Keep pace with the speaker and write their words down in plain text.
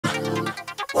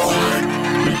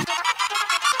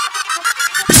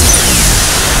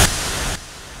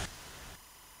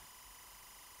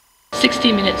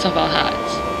60 minutes of our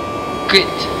hearts. Grit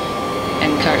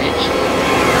and courage.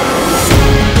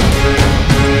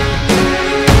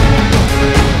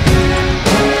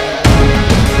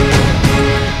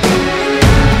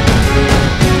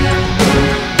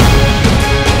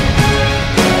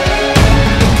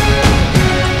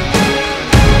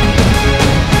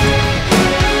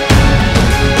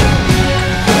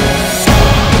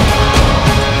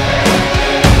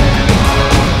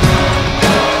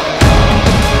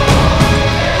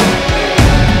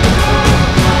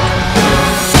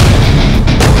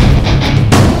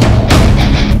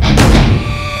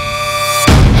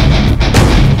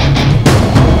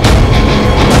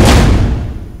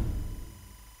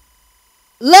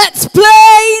 Let's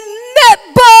play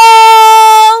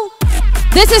netball!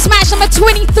 This is match number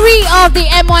 23 of the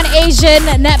M1 Asian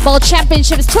Netball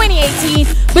Championships 2018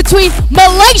 between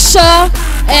Malaysia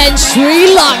and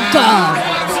Sri Lanka.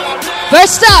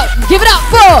 First up, give it up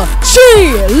for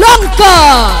Sri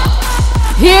Lanka.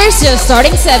 Here's your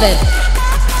starting 7.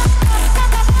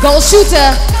 Goal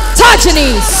shooter,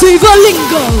 Tharjini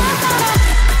Sivalingam.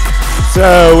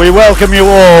 So we welcome you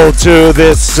all to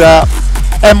this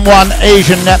M1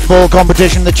 Asian Netball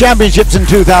competition, the championships in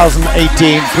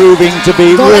 2018, proving to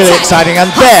be really exciting.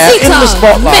 And there in the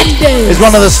spotlight is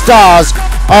one of the stars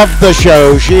of the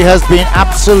show. She has been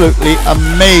absolutely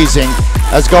amazing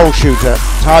as goal shooter.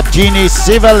 Tharjini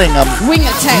Sivalingam,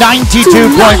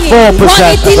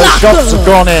 92.4% of her shots have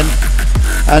gone in,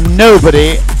 and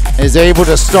nobody is able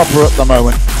to stop her at the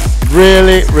moment.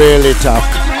 Really, really tough.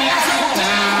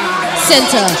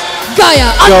 Center.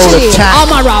 Gayani,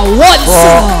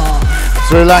 Amarawansa.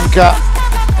 Sri Lanka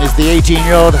is the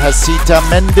 18-year-old Hasitha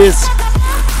Mendis.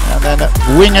 And then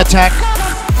at wing attack,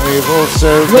 we've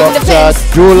also got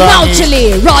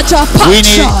Dulangi,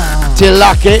 Rajapaksha.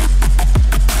 Wannithilake.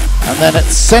 And then at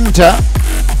center,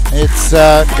 it's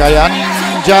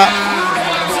Gayanja,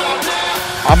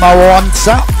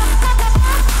 Amarawansa.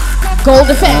 Goal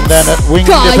defense. And then at wing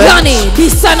Gayani,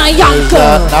 defense, Dissanayake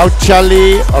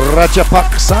Nauchalee,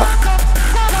 Rajapaksha.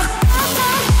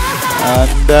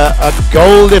 And at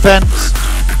goal defense,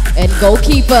 and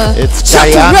goalkeeper, it's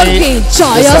Chathurangi,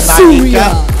 Jayasooriya.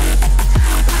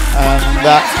 And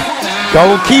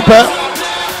goalkeeper,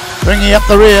 bringing up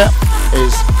the rear,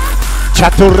 is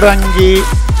Chathurangi,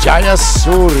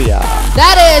 Jayasooriya.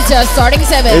 That is your starting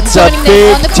 7. It's Joining a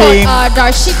big them on the team. court are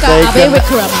They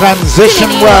can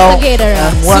transition well,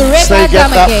 and once they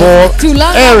get that ball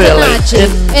aerially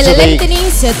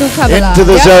into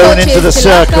the zone, into the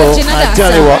circle, I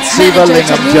tell you what,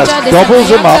 Sivalingam just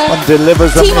gobbles them up and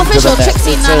delivers them into the net.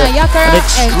 It's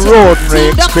an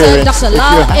extraordinary experience if you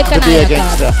have to be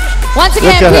against her. Once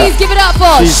again, please give it up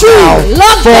for Sri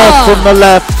Lanka. Fourth from the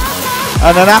left,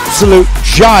 and an absolute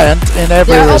giant in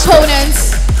every respect.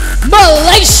 Opponents,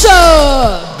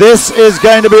 Malaysia! This is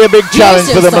going to be a big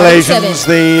challenge for the Malaysians,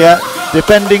 the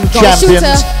defending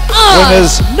champions,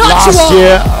 winners last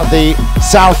year of the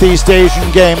Southeast Asian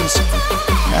Games.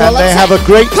 And they have a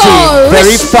great team,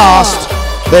 very fast.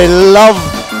 They love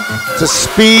to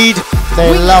speed,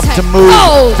 they love to move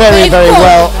very, very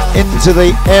well into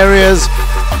the areas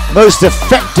most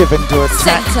effective into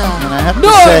attack. And I have to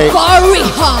say,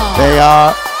 they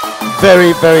are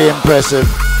very, very impressive.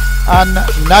 An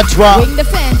Najwa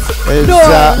is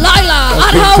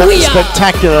has been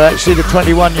spectacular, actually, the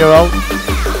 21-year-old.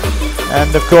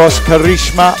 And of course,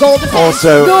 Karishma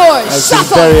also has been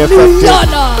very effective.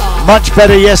 Much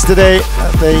better yesterday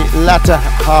at the latter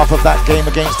half of that game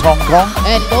against Hong Kong.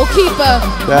 And goalkeeper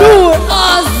Noor,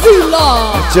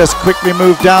 Azilah. Just quickly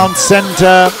move down.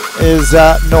 Center is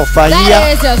Nurfariha.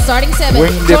 That is your starting 7.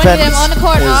 Wing defense is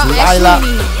Azilah.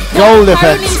 Goal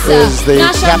defense is the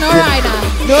captain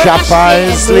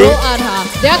Shafazliyana.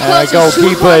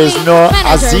 Goalkeeper is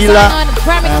Azilah.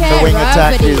 And the wing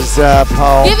attack is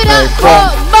Pow Mei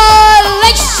Foong.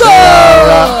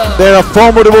 They're a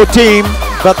formidable team,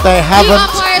 but they haven't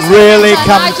really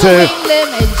come to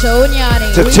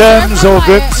terms or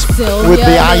grips with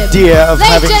the idea of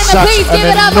having such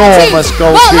an enormous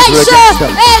goalkeeper against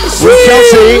them. We shall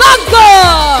see.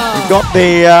 We've got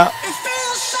the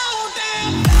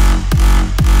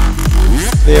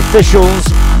officials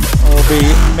will be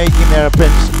making their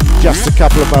appearance in just a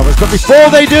couple of moments. But before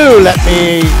they do, let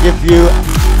me give you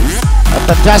a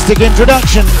fantastic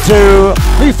introduction to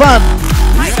Fun.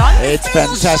 It's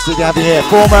fantastic to have you here.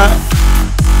 Former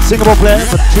Singapore player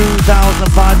for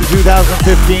 2005 to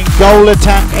 2015, goal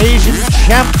attack Asian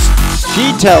champs.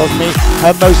 She tells me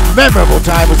her most memorable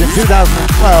time was in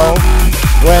 2012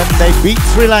 when they beat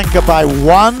Sri Lanka by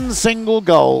one single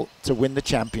goal to win the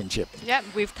championship. Yep,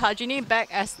 with Tharjini back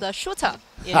as the shooter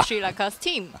in Sri Lanka's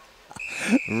team.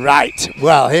 Right,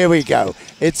 well, here we go.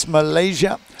 It's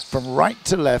Malaysia from right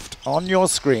to left on your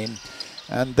screen,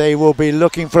 and they will be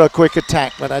looking for a quick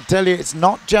attack. But I tell you, it's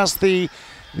not just the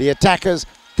attackers,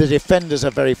 the defenders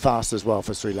are very fast as well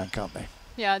for Sri Lanka, aren't they?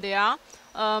 Yeah, they are.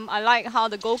 I like how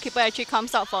the goalkeeper actually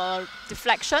comes out for a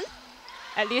deflection.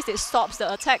 At least it stops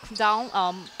the attack down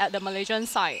at the Malaysian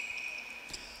side.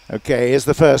 Okay, here's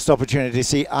the first opportunity to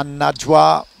see An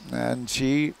Najwa, and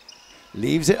she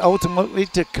leaves it ultimately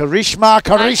to Karishma.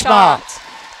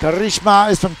 Karishma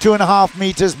is from 2.5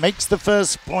 meters, makes the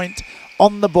first point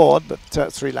on the board,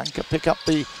 but Sri Lanka pick up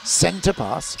the center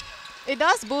pass. It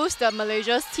does boost the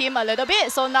Malaysia's team a little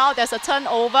bit, so now there's a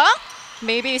turnover.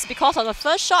 Maybe it's because of the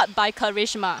first shot by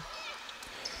Karishma.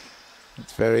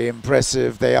 It's very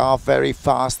impressive. They are very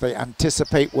fast. They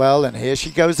anticipate well, and here she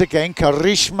goes again.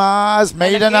 Karishma has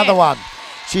made another one.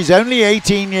 She's only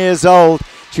 18 years old.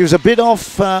 She was a bit off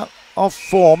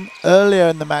form earlier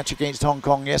in the match against Hong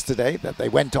Kong yesterday, that they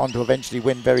went on to eventually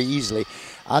win very easily.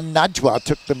 An Najwa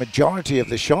took the majority of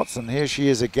the shots, and here she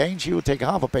is again. She will take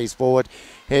half a pace forward.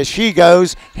 Here she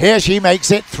goes. Here she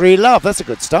makes it 3-love. That's a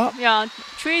good start. Yeah,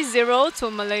 3-0 to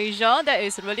Malaysia. That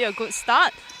is really a good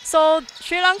start. So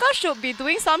Sri Lanka should be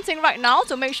doing something right now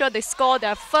to make sure they score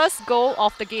their first goal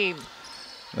of the game.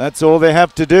 That's all they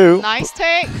have to do. Nice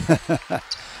take.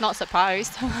 Not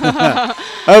surprised.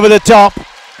 Over the top.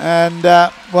 And,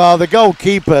 well, the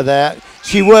goalkeeper there,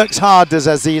 she works hard, does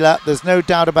Azilah. There's no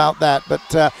doubt about that.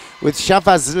 But with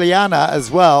Syafazliyana as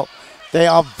well, they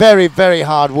are very, very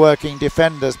hard-working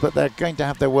defenders, but they're going to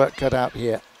have their work cut out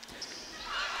here.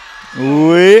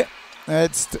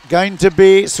 It's going to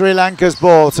be Sri Lanka's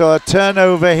ball, so a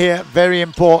turnover here, very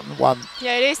important one.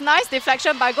 Yeah, it is nice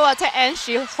deflection by goal attack, and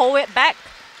she hold it back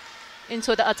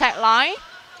into the attack line.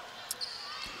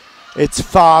 It's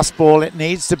fast ball, it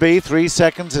needs to be. 3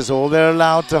 seconds is all they're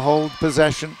allowed to hold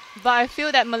possession. But I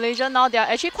feel that Malaysia now, they are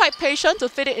actually quite patient to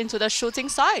fit it into the shooting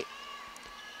side.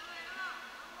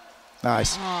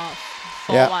 Nice.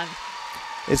 4-1. Yeah.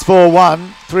 It's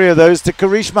 4-1, 3 of those to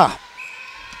Karishma.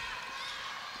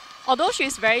 Although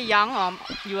she's very young,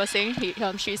 you were saying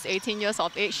she's 18 years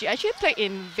of age, she actually played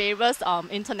in various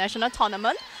international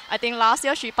tournaments. I think last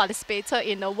year she participated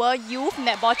in the World Youth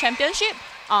Netball Championship.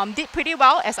 Did pretty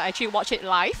well, as I actually watched it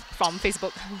live from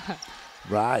Facebook.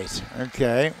 Right,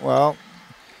 okay, well,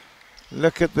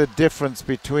 look at the difference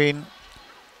between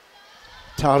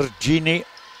Tharjini.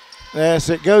 Yes,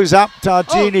 it goes up,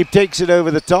 Tharjini takes it over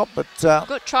the top, but...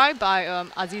 Good try by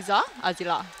Azilah.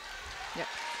 Yep.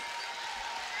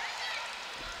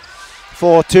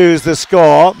 4-2 is the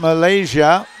score.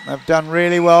 Malaysia have done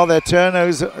really well. Their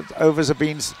turnovers have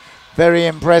been very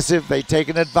impressive. They've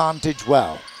taken advantage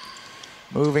well.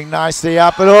 Moving nicely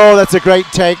up, and oh, that's a great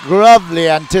take. Lovely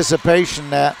anticipation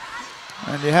there.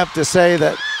 And you have to say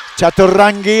that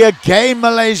Chathurangi, again,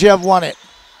 Malaysia have won it.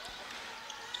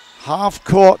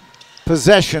 Half-court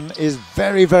possession is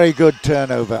very, very good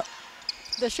turnover.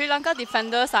 The Sri Lanka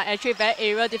defenders are actually very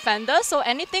aerial defenders, so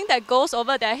anything that goes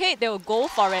over their head, they will go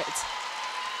for it.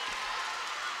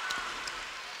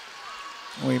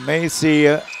 We may see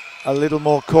a little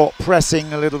more court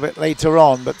pressing a little bit later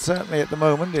on, but certainly at the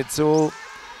moment it's all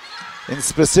in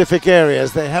specific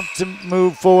areas. They have to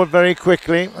move forward very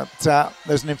quickly, but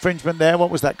there's an infringement there. What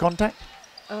was that, contact?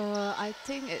 I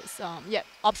think it's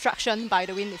obstruction by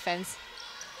the wing defense.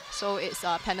 So it's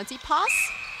a penalty pass.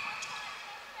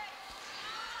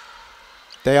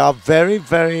 They are very,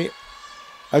 very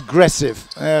aggressive.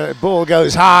 Ball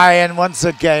goes high, and once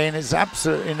again, it's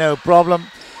absolutely no problem.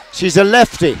 She's a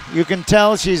lefty. You can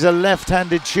tell she's a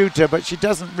left-handed shooter, but she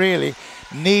doesn't really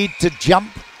need to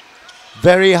jump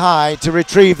very high to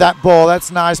retrieve that ball.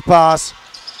 That's a nice pass.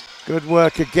 Good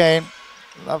work again.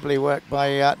 Lovely work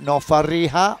by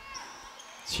Nurfariha.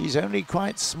 She's only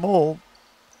quite small.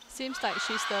 Seems like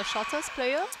she's the shortest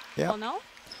player for now.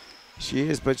 She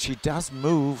is, but she does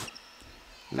move.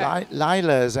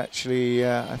 Lila is actually,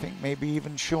 I think, maybe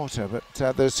even shorter,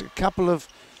 but there's a couple of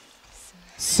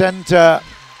center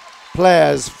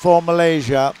players for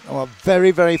Malaysia who are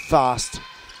very, very fast.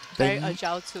 Very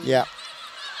agile too. Yeah.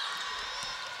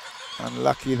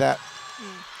 Unlucky that.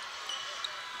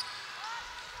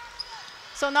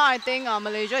 So now I think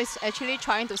Malaysia is actually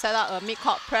trying to set up a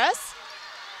mid-court press,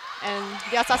 and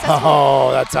they are successful.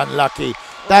 Oh, that's unlucky.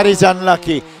 That is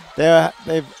unlucky.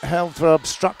 They've held for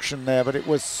obstruction there, but it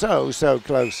was so, so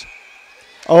close.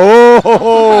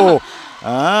 Oh!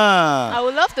 I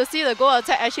would love to see the goal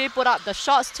attack actually put up the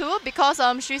shots too, because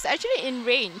she's actually in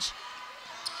range.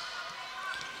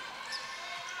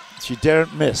 She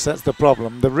daren't miss, that's the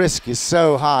problem. The risk is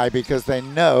so high because they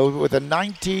know with a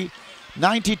 90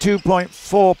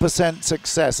 92.4%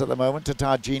 success at the moment to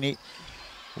Tharjini.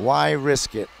 Why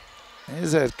risk it?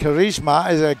 Is a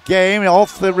Karishma, is a game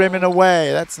off the rim and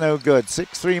away. That's no good.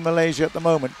 6-3 Malaysia at the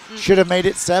moment. Should have made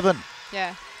it 7.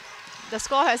 Yeah. The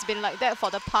score has been like that for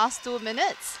the past 2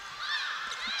 minutes.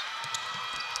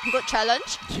 Good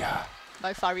challenge. Yeah.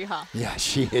 By Fariha. Yeah,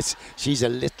 she is. She's a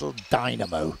little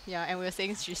dynamo. Yeah, and we're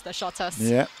saying she's the shortest.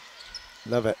 Yeah.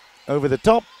 Love it. Over the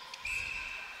top.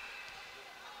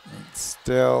 It's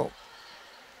still,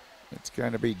 it's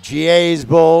going to be GA's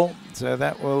ball. So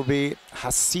that will be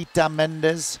Hasitha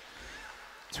Mendis,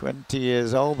 20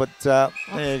 years old. But there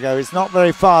you go. It's not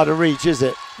very far to reach, is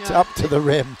it? Yeah. It's up to the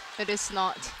rim. It is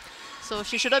not. So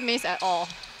she shouldn't miss at all.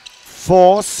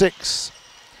 4-6.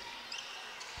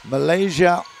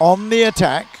 Malaysia on the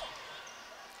attack.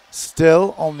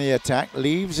 Still on the attack.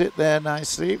 Leaves it there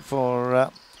nicely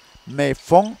for Mei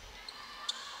Foong.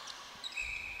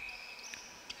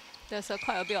 There's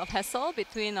quite a bit of hassle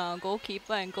between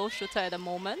goalkeeper and goal shooter at the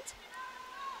moment.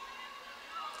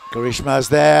 Karishma's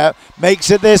there, makes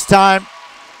it this time.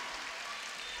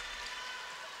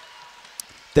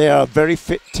 They are a very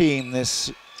fit team,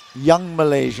 this young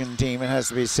Malaysian team, it has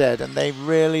to be said, and they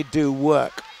really do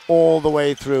work all the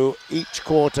way through each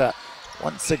quarter.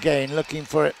 Once again, looking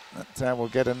for it. But, we'll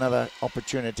get another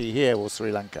opportunity here, will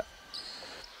Sri Lanka.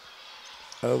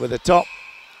 Over the top.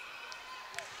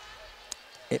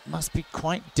 It must be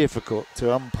quite difficult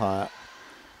to umpire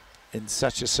in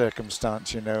such a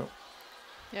circumstance, you know.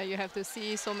 Yeah, you have to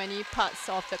see so many parts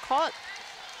of the court.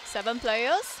 7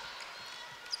 players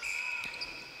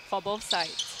for both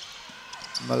sides.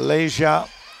 Malaysia,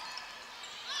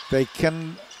 they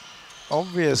can,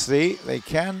 obviously, they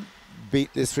can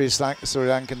beat this Sri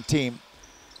Lankan team.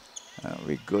 That would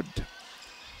be good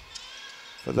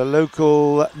for the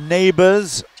local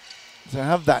neighbours to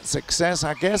have that success,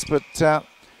 I guess, but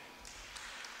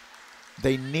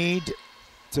they need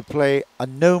to play a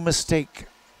no-mistake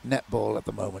netball at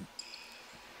the moment.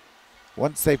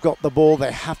 Once they've got the ball,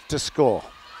 they have to score.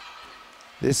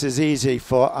 This is easy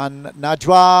for An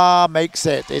Najwa, makes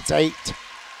it. It's 8.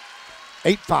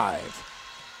 8-5.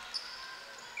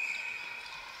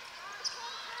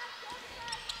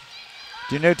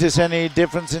 Do you notice any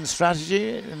difference in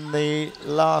strategy in the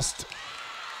last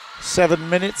 7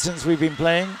 minutes since we've been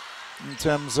playing in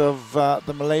terms of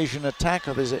the Malaysian attack,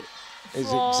 or is it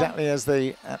exactly as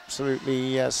they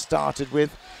absolutely started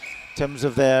with in terms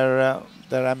of their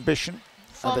ambition?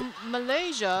 From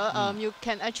Malaysia, you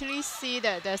can actually see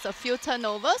that there's a few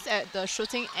turnovers at the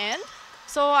shooting end.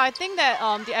 So I think that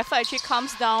the effort actually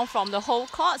comes down from the whole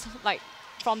court, like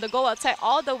from the goal attack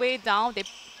all the way down. They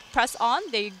press on.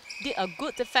 They did a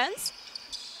good defense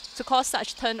to cause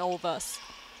such turnovers.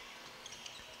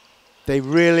 They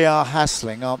really are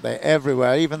hassling, aren't they?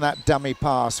 Everywhere. Even that dummy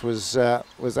pass was a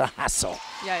hassle.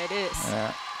 Yeah, it is.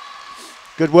 Yeah.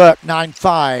 Good work,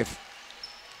 9-5.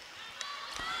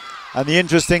 And the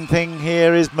interesting thing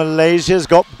here is Malaysia's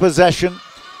got possession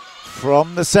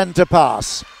from the centre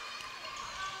pass.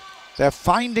 They're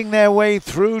finding their way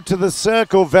through to the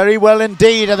circle very well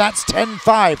indeed, and that's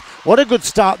 10-5. What a good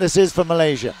start this is for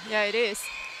Malaysia. Yeah, it is.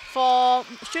 For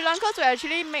Sri Lanka to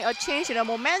actually make a change in the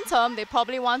momentum, they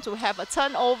probably want to have a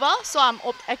turnover. So I'm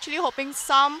actually hoping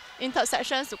some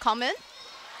interceptions to come in.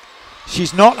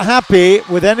 She's not happy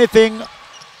with anything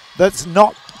that's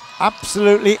not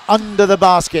absolutely under the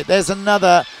basket. There's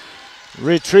another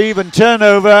retrieve and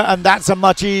turnover, and that's a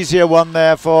much easier one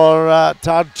there for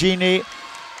Tharjini.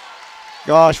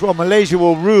 Gosh, well, Malaysia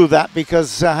will rue that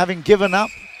because having given up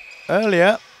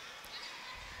earlier,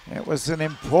 it was an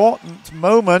important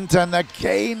moment, and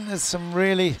again, there's some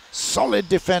really solid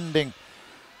defending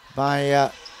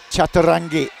by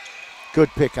Chathurangi. Good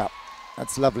pickup.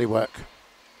 That's lovely work.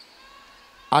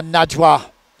 An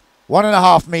Najwa,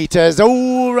 1.5 meters,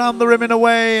 all around the rim and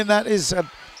away, and that is a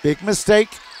big mistake.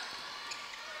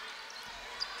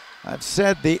 I've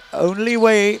said the only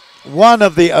way, one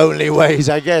of the only ways,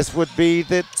 I guess, would be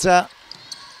that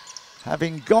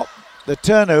having got the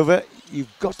turnover,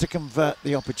 you've got to convert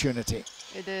the opportunity.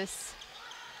 It is.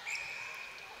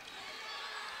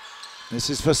 This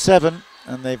is for 7,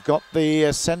 and they've got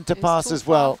the centre pass as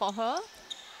well. For her.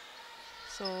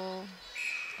 So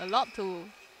a lot to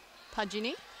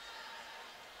Tharjini.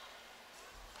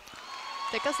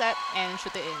 Take a set and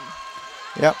shoot it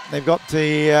in. Yep, they've got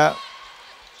the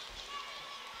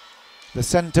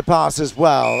centre pass as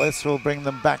well. This will bring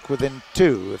them back within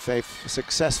 2 if they've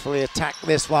successfully attacked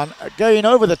this one. Going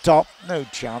over the top, no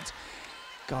chance.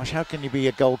 Gosh, how can you be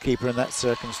a goalkeeper in that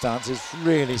circumstance? It's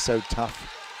really so tough.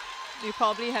 You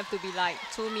probably have to be like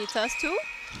 2 meters too.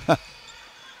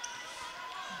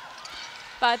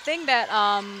 But I think that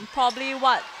probably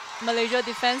what Malaysia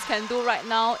defense can do right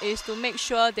now is to make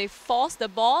sure they force the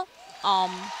ball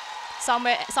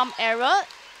somewhere, some error,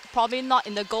 probably not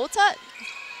in the goal third,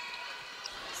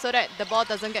 so that the ball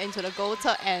doesn't get into the goal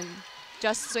third and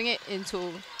just swing it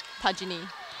into Tharjini.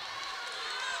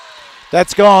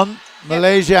 That's gone.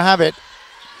 Malaysia have it.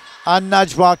 An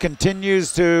Najwa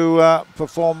continues to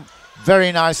perform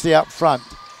very nicely up front.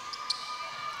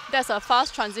 That's a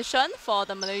fast transition for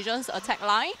the Malaysians' attack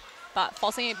line, but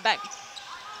forcing it back.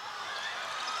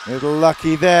 Little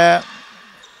lucky there.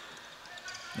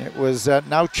 It was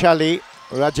Nauchalee.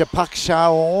 Rajapaksha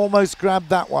almost grabbed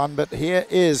that one, but here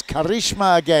is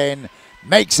Karishma again.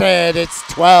 Makes it. It's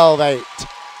 12-8.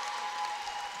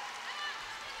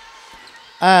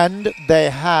 And they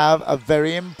have a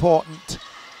very important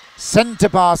centre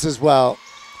pass as well.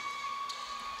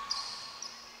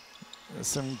 There's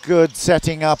some good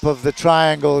setting up of the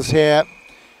triangles here.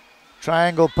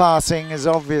 Triangle passing is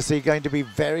obviously going to be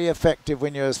very effective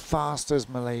when you're as fast as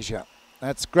Malaysia.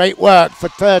 That's great work for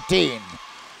 13.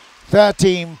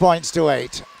 13 points to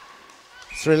 8.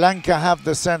 Sri Lanka have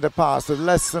the centre pass with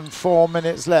less than 4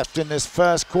 minutes left in this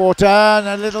first quarter. And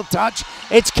a little touch.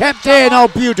 It's kept in. Oh,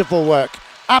 beautiful work.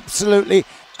 Absolutely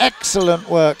excellent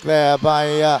work there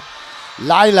by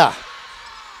Laila.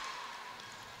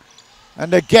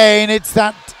 And again, it's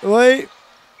that way.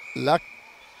 Luck.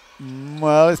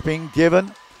 Well, it's been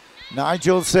given.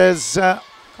 Nigel says...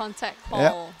 contact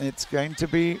ball. Yeah, it's going to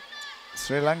be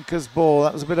Sri Lanka's ball.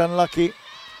 That was a bit unlucky.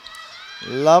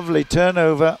 Lovely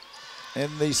turnover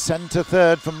in the centre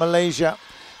third from Malaysia.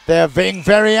 They're being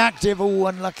very active. Oh,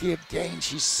 unlucky again.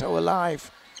 She's so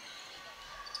alive.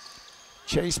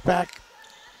 Chase back.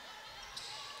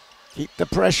 Keep the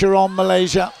pressure on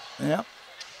Malaysia. Yeah.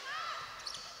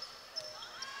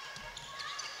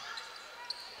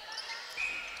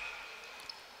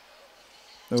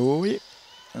 Oh,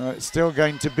 it's still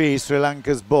going to be Sri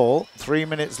Lanka's ball. 3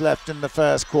 minutes left in the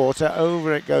first quarter.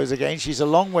 Over it goes again. She's a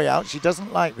long way out. She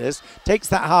doesn't like this. Takes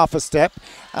that half a step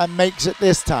and makes it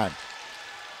this time.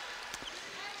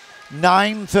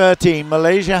 9-13.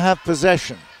 Malaysia have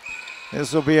possession.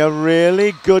 This will be a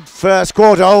really good first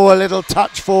quarter. Oh, a little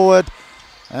touch forward.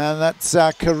 And that's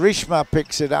Karishma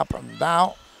picks it up. And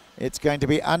now it's going to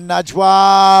be An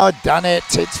Najwa. Done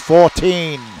it. It's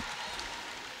 14.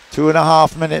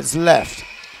 2.5 minutes left.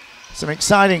 Some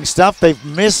exciting stuff. They've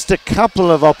missed a couple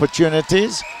of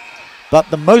opportunities. But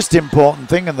the most important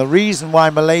thing, and the reason why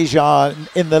Malaysia are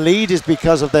in the lead, is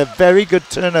because of their very good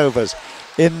turnovers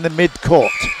in the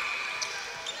mid-court.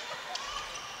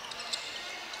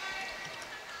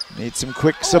 Need some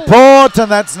quick support,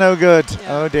 and that's no good.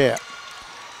 Yeah. Oh dear.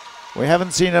 We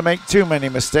haven't seen her make too many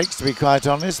mistakes, to be quite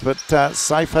honest, but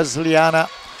Syafazliyana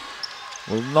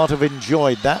will not have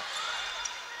enjoyed that.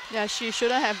 Yeah, she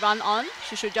shouldn't have run on.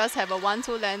 She should just have a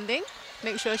 1-2 landing.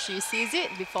 Make sure she sees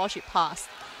it before she passed.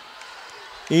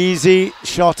 Easy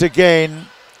shot again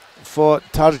for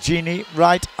Tharjini,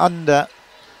 right under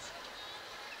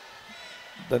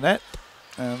the net.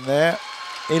 And there,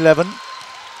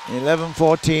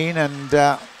 11-14, and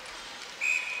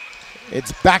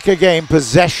it's back again,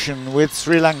 possession with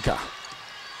Sri Lanka.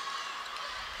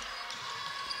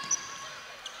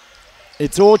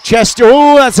 It's all chest.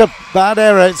 Oh, that's a bad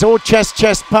error. It's all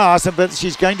chest pass, but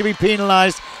she's going to be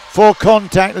penalised for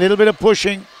contact. A little bit of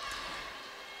pushing.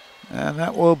 And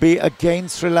that will be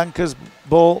against Sri Lanka's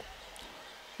ball.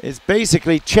 It's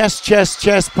basically chest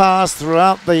pass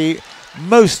throughout the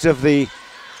most of the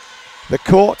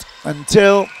court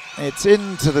until it's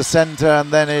into the centre,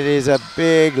 and then it is a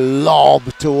big lob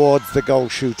towards the goal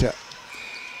shooter.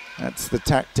 That's the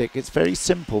tactic. It's a very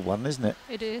simple one, isn't it?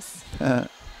 It is.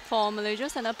 For Malaysia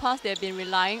centre pass, they've been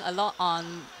relying a lot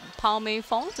on Pow Mei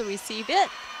Foong to receive it,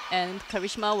 and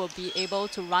Karishma will be able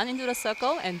to run into the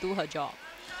circle and do her job.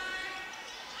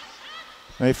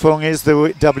 Mei Foong is the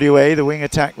WA, the wing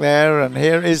attack there, and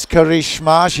here is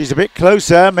Karishma. She's a bit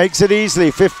closer, makes it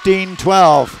easily,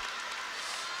 15-12.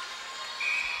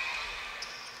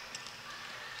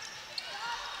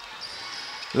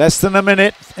 Less than a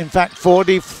minute, in fact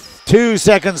 42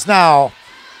 seconds now.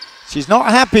 She's not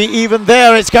happy even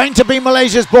there. It's going to be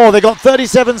Malaysia's ball. They've got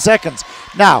 37 seconds.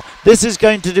 Now, this is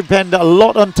going to depend a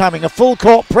lot on timing. A full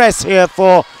court press here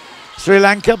for Sri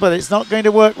Lanka, but it's not going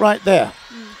to work right there.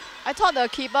 I thought the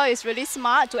keeper is really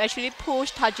smart to actually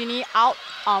push Tharjini out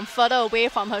further away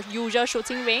from her usual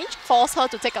shooting range, force her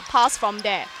to take a pass from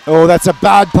there. Oh, that's a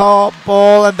bad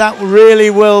ball, and that really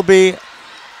will be...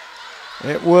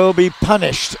 It will be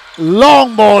punished.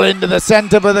 Long ball into the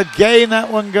centre, but again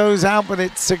that one goes out, but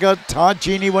it's a good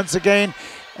Tharjini once again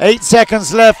 8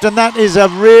 seconds left, and that is a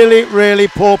really, really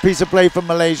poor piece of play from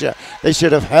Malaysia. They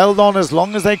should have held on as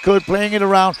long as they could, playing it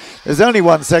around. There's only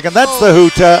 1 second. That's the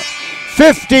hooter.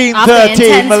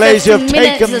 15-13, Malaysia have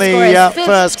taken the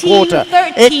first quarter.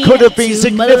 It could have been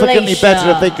significantly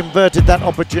better if they converted that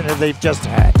opportunity they've just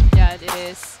had. Yeah, it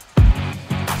is.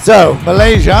 So,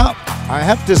 Malaysia, I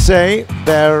have to say,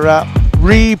 their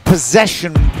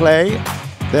repossession play,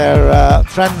 their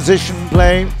transition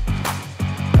play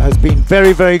has been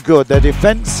very, very good. Their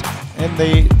defense in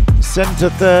the centre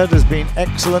third has been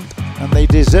excellent, and they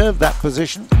deserve that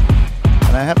position.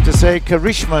 And I have to say,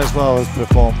 Karishma as well has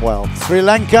performed well. Sri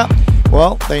Lanka,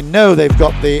 well, they know they've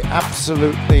got the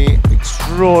absolutely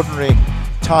extraordinary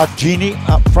Tharjini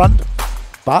up front,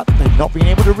 but they've not been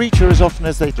able to reach her as often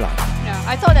as they'd like. Yeah,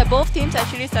 I thought that both teams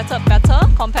actually set up better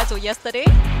compared to yesterday.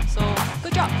 So,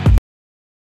 good job.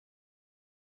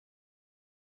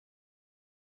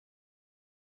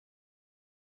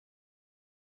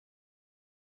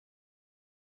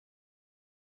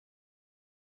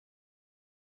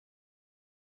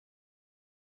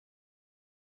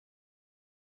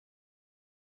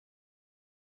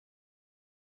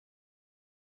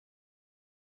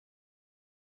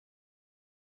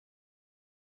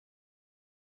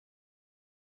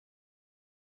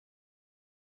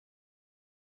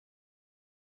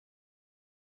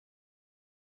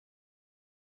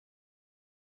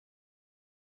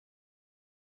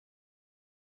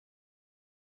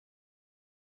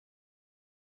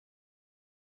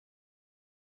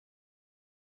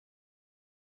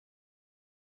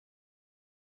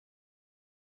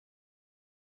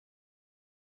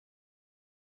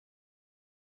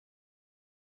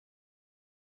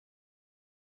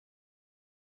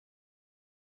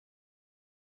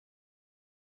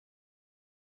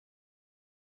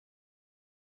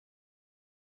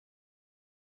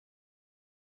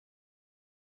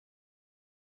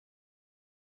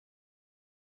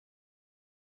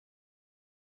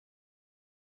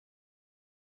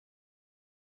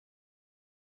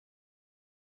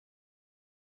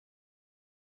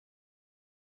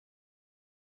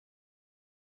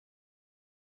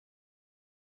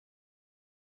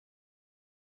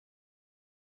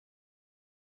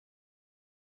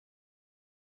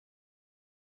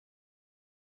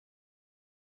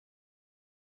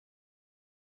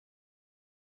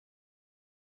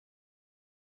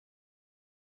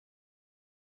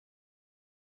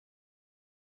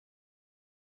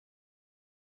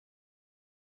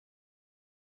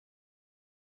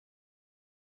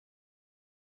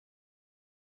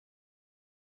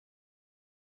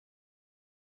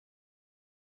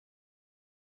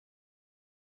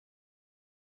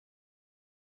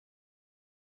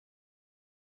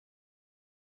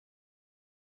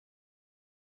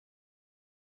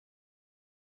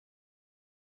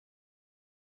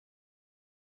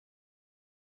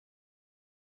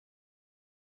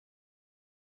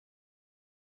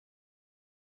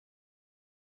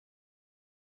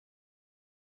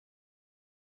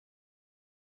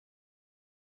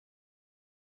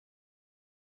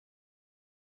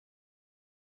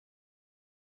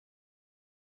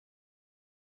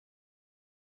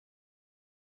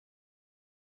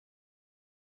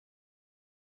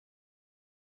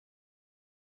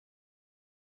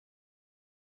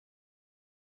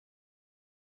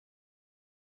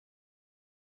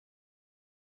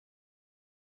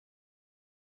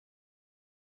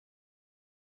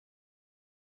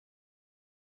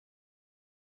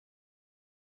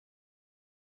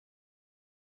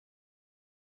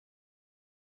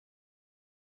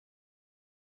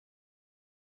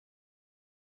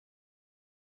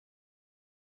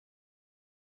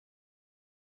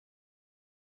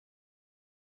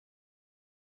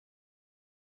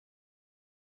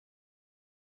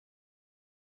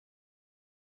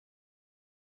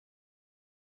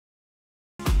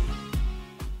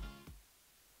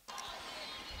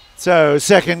 So,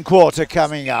 second quarter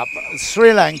coming up.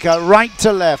 Sri Lanka, right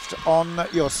to left on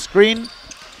your screen.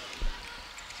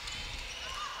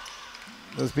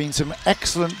 There's been some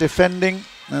excellent defending,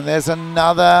 and there's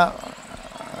another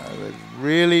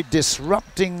really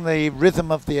disrupting the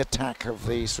rhythm of the attack of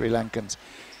the Sri Lankans.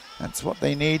 That's what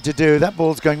they need to do. That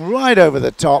ball's going right over the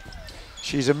top.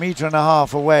 She's 1.5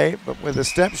 meters away, but with a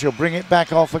step she'll bring it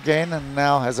back off again, and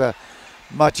now has a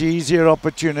much easier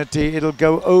opportunity. It'll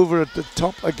go over at the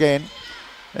top again.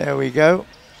 There we go.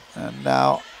 And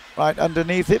now right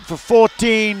underneath it for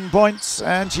 14 points,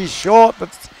 and she's short, but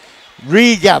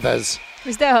regathers.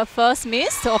 Is that her first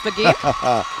miss of the game?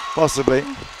 Possibly.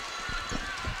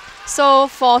 So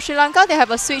for Sri Lanka, they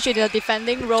have a switch in the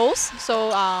defending roles. So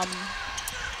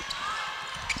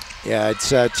yeah,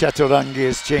 it's Chathurangi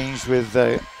has changed with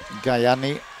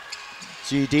Gayani,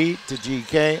 GD to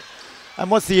GK. And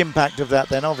what's the impact of that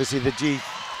then? Obviously the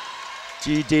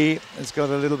GD has got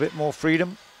a little bit more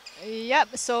freedom.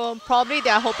 Yep, so probably they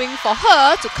are hoping for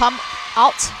her to come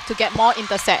out to get more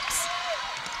intercepts.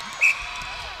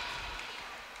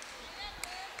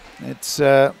 It's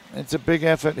a big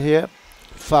effort here.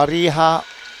 Nurfariha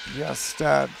just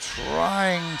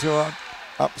trying to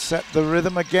upset the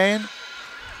rhythm again.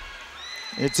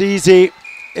 It's easy.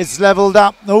 It's leveled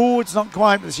up. No, it's not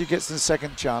quite, but she gets the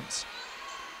second chance.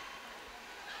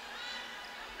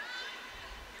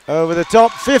 Over the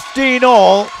top, 15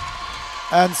 all,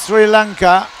 and Sri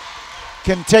Lanka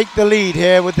can take the lead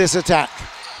here with this attack.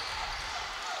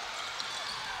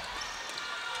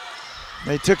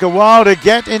 They took a while to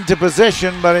get into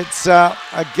position, but it's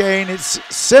again, it's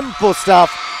simple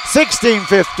stuff.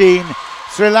 16-15,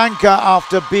 Sri Lanka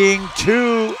after being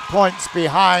 2 points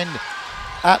behind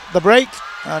at the break,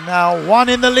 and now 1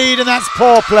 in the lead, and that's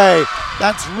poor play.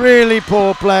 That's really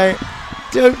poor play.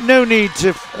 No need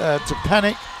to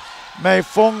panic. Mei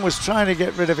Foong was trying to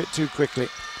get rid of it too quickly.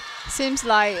 Seems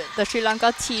like the Sri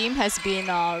Lanka team has been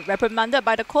reprimanded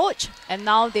by the coach, and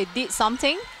now they did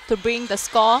something to bring the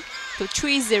score to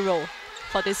 3-0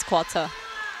 for this quarter.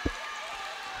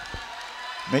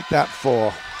 Make that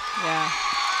 4. Yeah.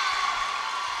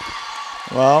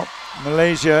 Well,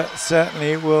 Malaysia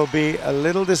certainly will be a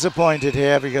little disappointed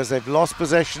here because they've lost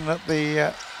possession at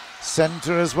the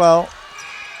centre as well.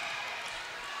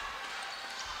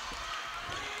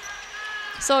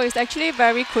 So it's actually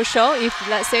very crucial if,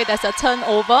 let's say, there's a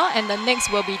turnover and the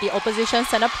next will be the opposition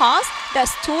centre pass.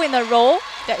 That's 2 in a row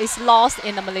that is lost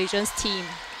in the Malaysians team.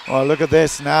 Well, look at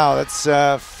this now. That's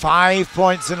 5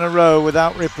 points in a row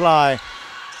without reply.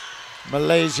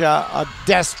 Malaysia are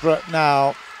desperate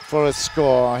now for a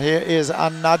score. Here is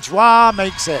An Najwa,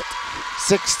 makes it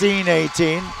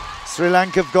 16-18. Sri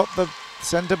Lanka have got the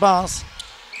centre pass.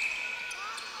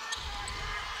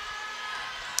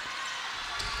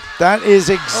 That is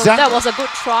exactly... Oh, that was a good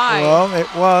try. Well,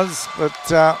 it was,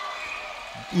 but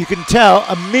you can tell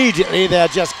immediately they're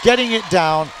just getting it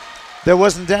down. There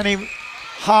wasn't any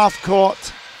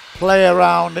half-court play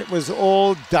around. It was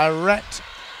all direct,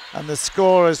 and the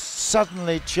score has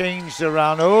suddenly changed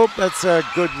around. Oh, that's a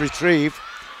good retrieve.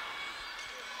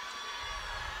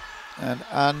 And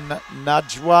An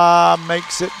Najwa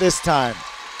makes it this time.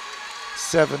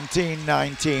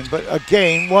 17-19, but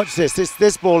again, watch this.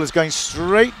 This ball is going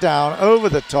straight down over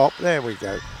the top. There we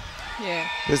go. Yeah.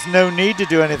 There's no need to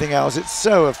do anything else. It's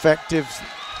so effective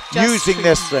using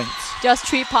their strengths. Just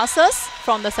 3 passes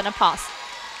from the centre pass.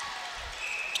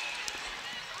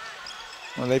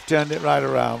 Well, they've turned it right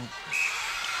around.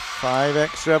 5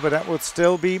 extra, but that would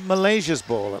still be Malaysia's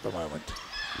ball at the moment.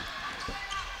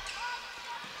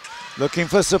 Looking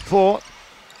for support.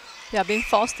 They are being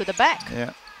forced to the back.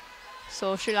 Yeah.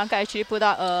 So Sri Lanka actually put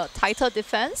out a tighter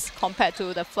defense compared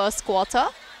to the first quarter.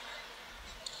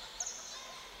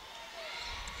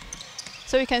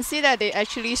 So you can see that they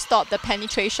actually stopped the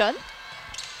penetration.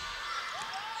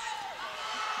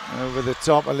 Over the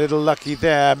top, a little lucky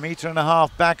there. 1.5 meters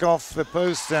back off the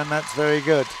post, and that's very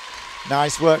good.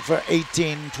 Nice work for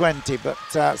 18-20,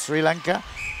 but Sri Lanka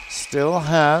still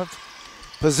have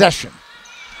possession.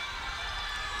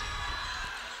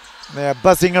 They're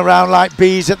buzzing around like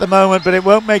bees at the moment, but it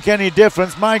won't make any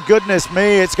difference. My goodness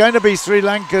me, it's going to be Sri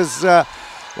Lanka's,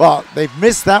 well, they've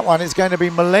missed that one. It's going to be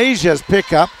Malaysia's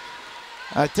pickup.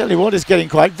 I tell you what, it's getting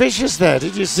quite vicious there.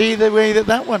 Did you see the way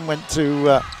that one went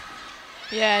to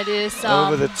yeah, it is.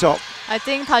 over the top? I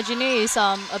think Tharjini is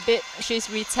a bit, she's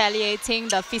retaliating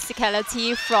the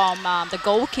physicality from the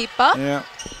goalkeeper. Yeah.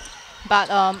 But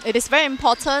it is very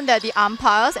important that the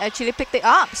umpires actually picked it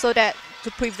up so that to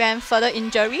prevent further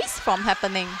injuries from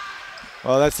happening.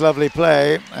 Well, that's lovely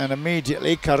play, and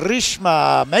immediately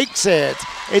Karishma makes it.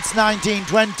 It's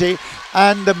 19-20,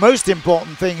 and the most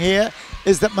important thing here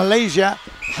is that Malaysia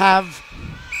have,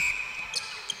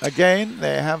 again,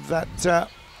 they have that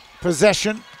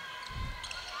possession.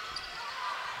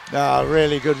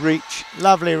 Really good reach,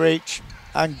 lovely reach,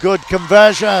 and good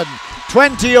conversion.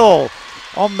 20 all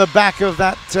on the back of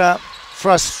that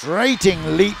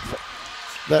frustrating leap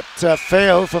that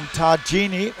failed from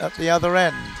Tharjini at the other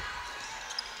end.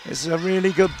 This is a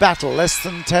really good battle, less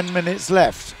than 10 minutes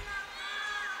left.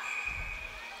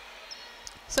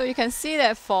 So you can see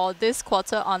that for this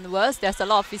quarter onwards, there's a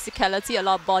lot of physicality, a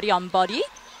lot of body on body.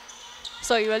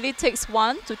 So it really takes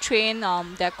one to train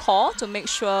their core to make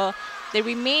sure they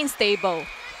remain stable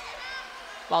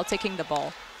while taking the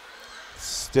ball.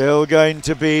 Still going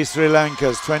to be Sri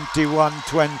Lanka's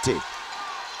 21-20.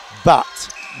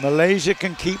 But Malaysia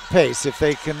can keep pace if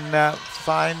they can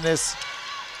find this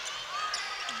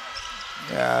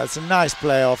Yeah, it's a nice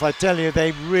playoff. I tell you,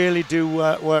 they really do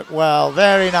work well.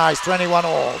 Very nice, 21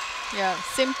 all. Yeah,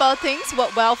 simple things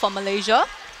work well for Malaysia.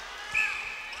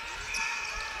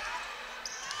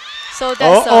 So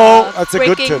that's a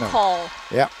good breaking turn. call.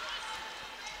 Yeah.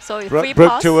 So Broke free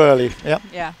pass. too early. Yeah.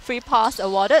 Yeah, free pass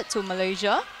awarded to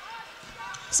Malaysia.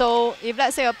 So if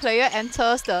let's say a player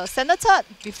enters the center third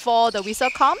before the whistle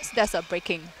comes, that's a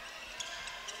breaking.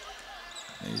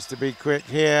 Needs to be quick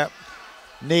here.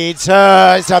 Needs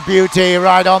her. It's a beauty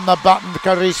right on the button,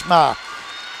 Karishma.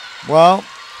 Well,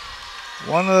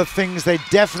 one of the things they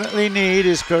definitely need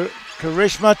is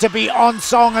Karishma to be on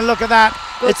song, and look at that.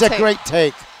 Good it's take. A great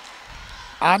take.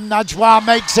 An Najwa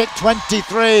makes it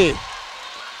 23.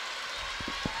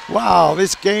 Wow,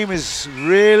 this game is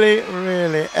really,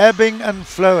 really ebbing and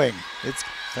flowing. It's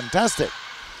fantastic.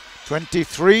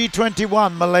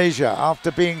 23-21 Malaysia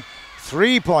after being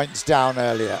 3 points down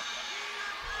earlier.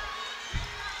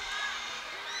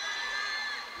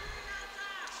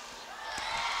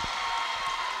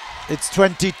 It's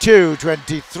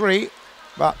 22-23,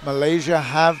 but Malaysia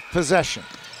have possession.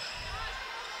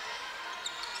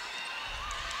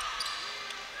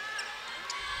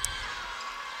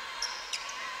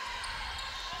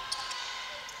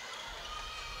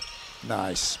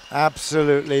 Nice,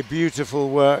 absolutely beautiful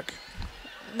work.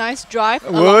 Nice drive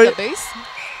along the base.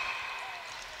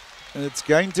 It's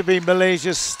going to be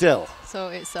Malaysia still. So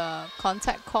it's a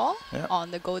contact call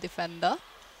on the goal defender.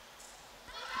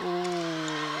 Ooh.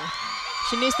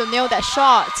 She needs to nail that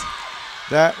shot.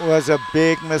 That was a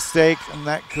big mistake, and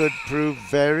that could prove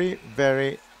very,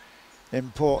 very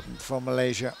important for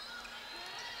Malaysia.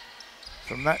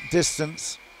 From that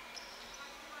distance.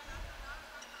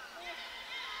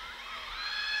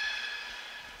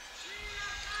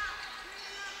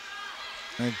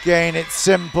 Again, it's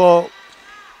simple.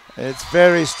 It's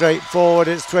very straightforward.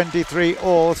 It's 23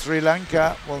 all. Sri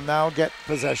Lanka will now get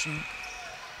possession.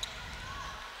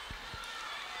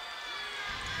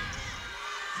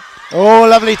 Oh,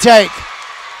 lovely take.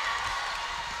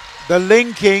 The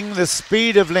linking, the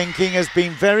speed of linking has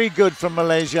been very good from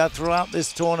Malaysia throughout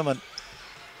this tournament.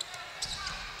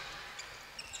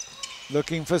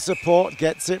 Looking for support,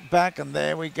 gets it back, and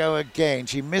there we go again.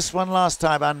 She missed one last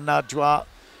time, An Najwa.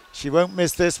 She won't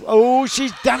miss this. Oh,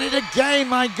 she's done it again,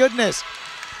 my goodness.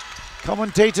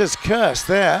 Commentator's curse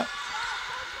there.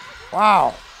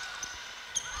 Wow.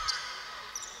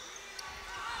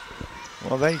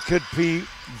 Well, they could be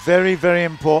very, very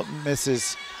important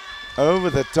misses. Over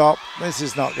the top. This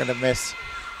is not going to miss.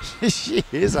 She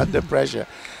is under pressure.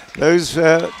 Those,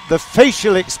 the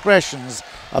facial expressions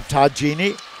of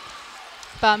Tharjini.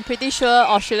 But I'm pretty sure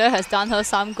Australia has done her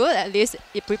some good. At least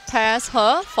it prepares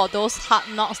her for those hard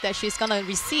knocks that she's going to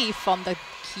receive from the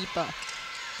keeper.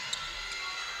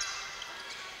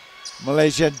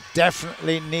 Malaysia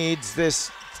definitely needs this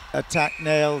attack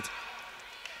nailed.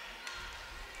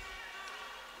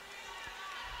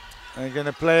 Are you going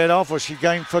to play it off, or is she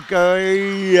going for go?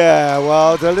 Yeah,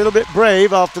 well, it's a little bit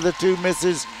brave after the two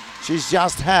misses she's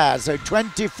just had. So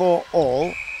 24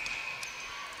 all.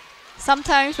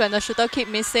 Sometimes when the shooter keeps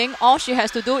missing, all she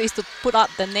has to do is to put up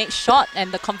the next shot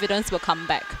and the confidence will come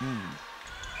back.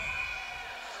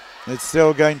 It's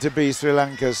still going to be Sri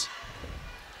Lanka's.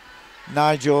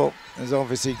 Nigel has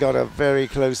obviously got a very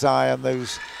close eye on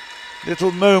those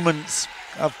little moments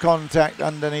of contact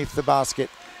underneath the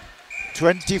basket.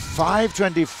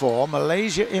 25-24,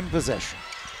 Malaysia in possession.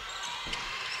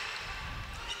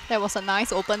 That was a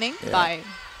nice opening by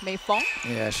Mei Foong.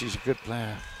 Yeah, she's a good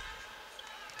player.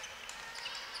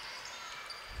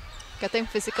 Getting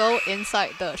physical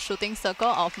inside the shooting circle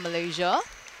of Malaysia.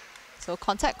 So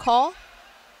contact call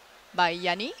by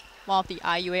Yani, one of the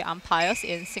IUA umpires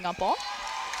in Singapore.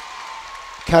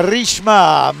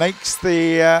 Karishma makes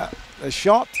the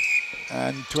shot,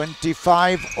 and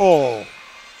 25 all.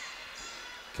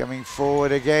 Coming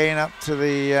forward again up to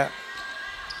the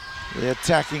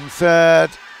attacking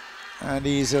third, and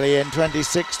easily in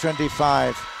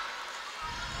 26-25.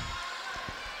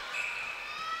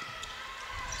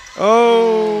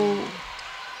 Oh,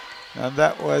 and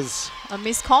that was a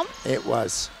miscomm. It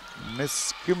was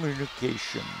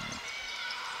miscommunication.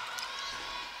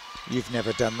 You've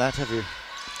never done that, have you?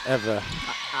 Ever?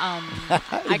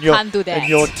 I can't do that. In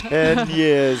your 10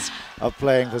 years of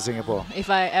playing for Singapore. If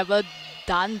I ever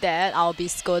done that, I'll be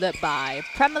scolded by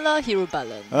Pramila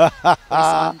Hirubalan, who's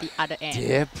on the other end.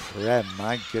 Dear Prem,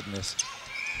 my goodness.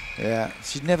 Yeah,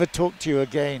 she'd never talk to you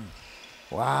again.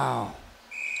 Wow.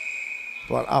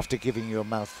 Well, after giving you a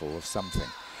mouthful of something.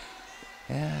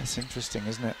 Yeah, it's interesting,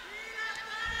 isn't it?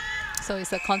 So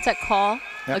it's a contact call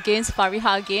against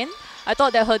Nurfariha again. I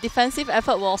thought that her defensive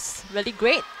effort was really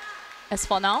great. as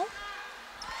for now.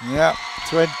 Yeah,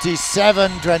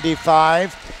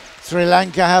 27-25. Sri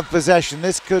Lanka have possession.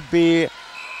 This could be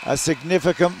a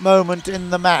significant moment in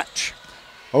the match.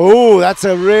 Oh, that's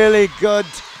a really good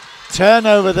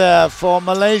turnover there for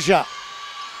Malaysia.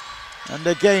 And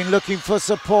again, looking for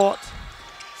support.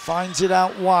 Finds it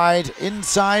out wide.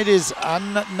 Inside is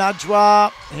An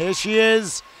Najwa. Here she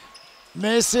is.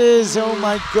 Misses. Oh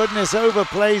my goodness,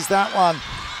 overplays that one.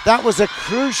 That was a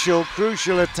crucial,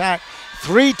 crucial attack.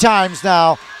 3 times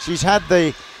now she's had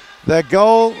the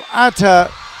goal at her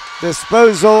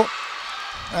disposal.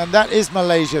 And that is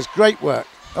Malaysia's. Great work.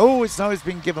 Oh, it's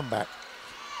been given back.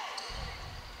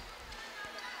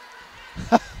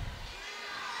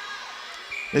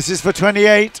 This is for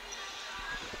 28.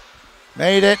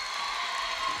 Made it.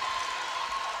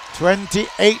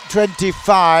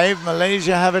 28-25.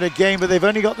 Malaysia have it again, but they've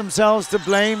only got themselves to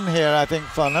blame here, I think,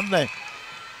 Fun, haven't they?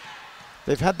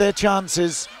 They've had their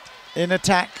chances in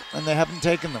attack and they haven't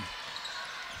taken them.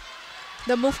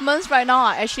 The movements right now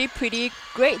are actually pretty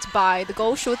great by the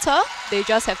goal shooter. They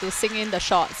just have to sink in the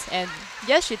shots. And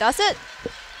yes, she does it.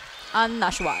 An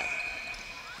Najwa.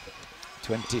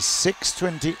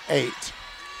 26-28.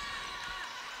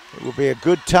 It will be a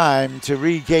good time to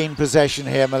regain possession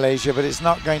here, Malaysia, but it's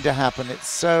not going to happen. It's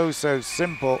so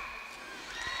simple.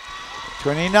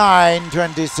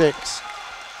 29-26.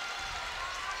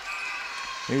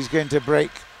 Who's going to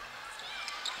break?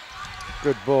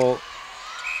 Good ball.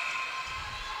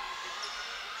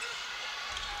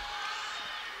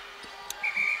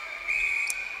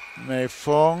 Mei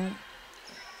Foong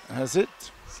has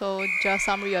it. So just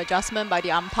some readjustment by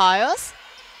the umpires.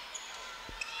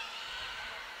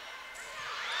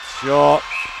 Sure.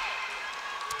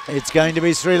 It's going to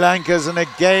be Sri Lanka's, and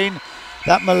again,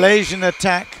 that Malaysian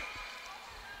attack.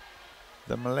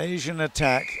 The Malaysian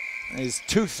attack is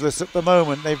toothless at the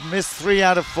moment. They've missed 3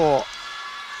 out of 4.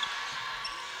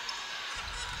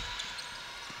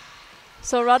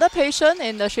 So rather patient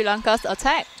in the Sri Lanka's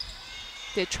attack.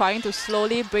 They're trying to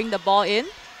slowly bring the ball in.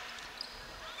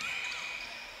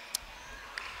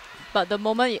 But the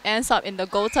moment it ends up in the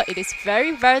goal tag, it is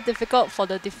very, very difficult for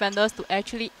the defenders to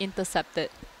actually intercept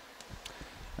it.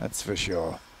 That's for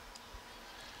sure.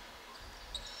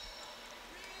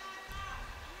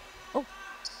 Oh.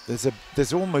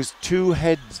 There's almost 2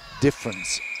 heads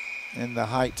difference in the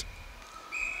height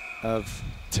of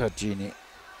Tharjini.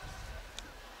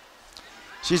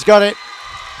 She's got it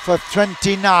for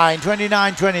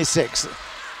 29-26.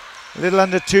 A little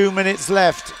under 2 minutes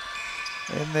left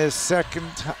in this second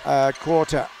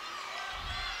quarter.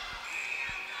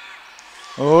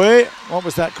 Oi, what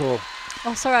was that call?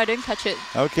 Oh, sorry, I didn't catch it.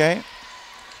 Okay.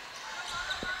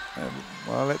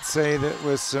 Well, let's say there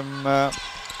was some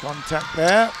contact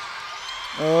there.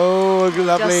 Oh,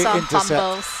 lovely Just some intercept.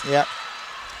 fumbles. Yep.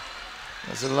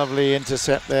 There's a lovely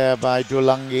intercept there by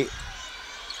Dulangi.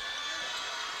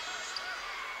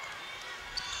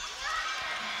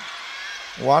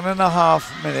 One and a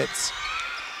half minutes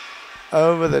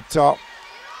over the top.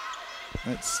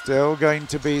 It's still going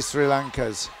to be Sri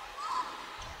Lanka's.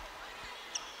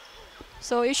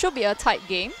 So it should be a tight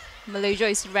game. Malaysia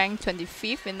is ranked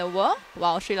 25th in the world,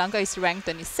 while Sri Lanka is ranked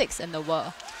 26th in the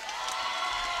world.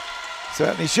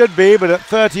 Certainly should be, but at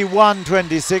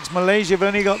 31-26, Malaysia have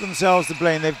only got themselves to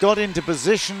blame. They've got into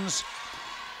positions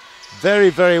very,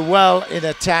 very well in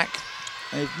attack.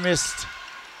 They've missed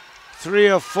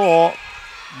 3 or 4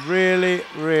 really,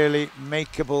 really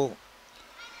makeable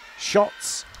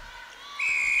shots.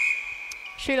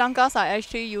 Sri Lankas are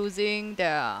actually using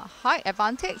their height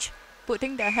advantage,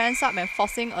 putting their hands up and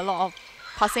forcing a lot of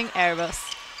passing errors.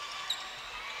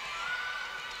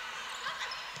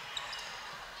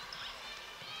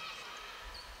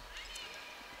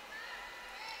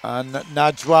 And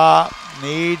Najwa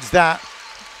needs that.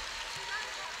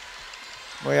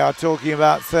 We are talking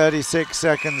about 36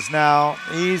 seconds now.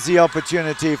 Easy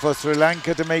opportunity for Sri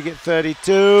Lanka to make it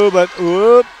 32, but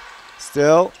whoop,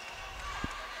 still.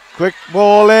 Quick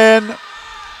ball in.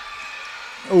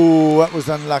 Ooh, that was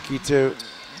unlucky too.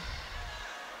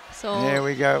 So here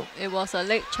we go. It was a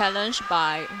late challenge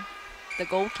by the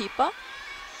goalkeeper.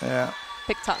 Yeah.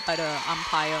 Picked up by the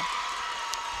umpire.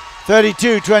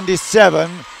 32-27.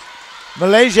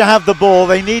 Malaysia have the ball.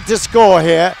 They need to score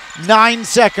here. 9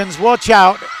 seconds. Watch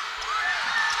out.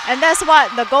 And that's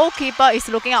what the goalkeeper is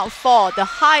looking out for, the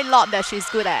high lob that she's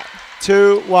good at.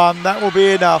 2-1. That will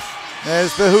be enough.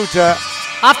 There's the hooter.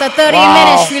 After 30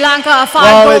 minutes, Sri Lanka are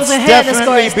 5 goals ahead. The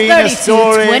score is Well, it's definitely been a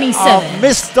story 32-27. of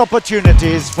missed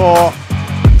opportunities for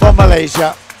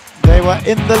Malaysia. They were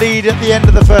in the lead at the end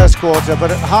of the first quarter, but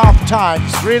at half-time,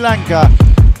 Sri Lanka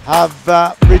have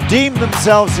redeemed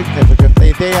themselves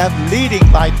significantly. they have leading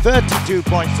by 32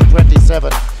 points to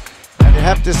 27. And you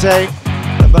have to say,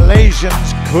 the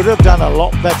Malaysians could have done a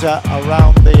lot better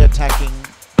around the attacking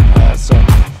circle.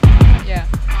 Yeah.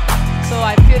 So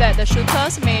I feel that the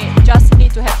shooters may just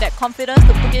need to have that confidence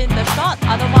to put in the shot.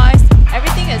 Otherwise,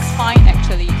 everything is fine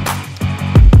actually.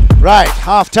 Right,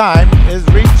 half-time is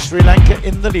reached. Sri Lanka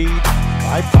in the lead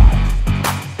by 5.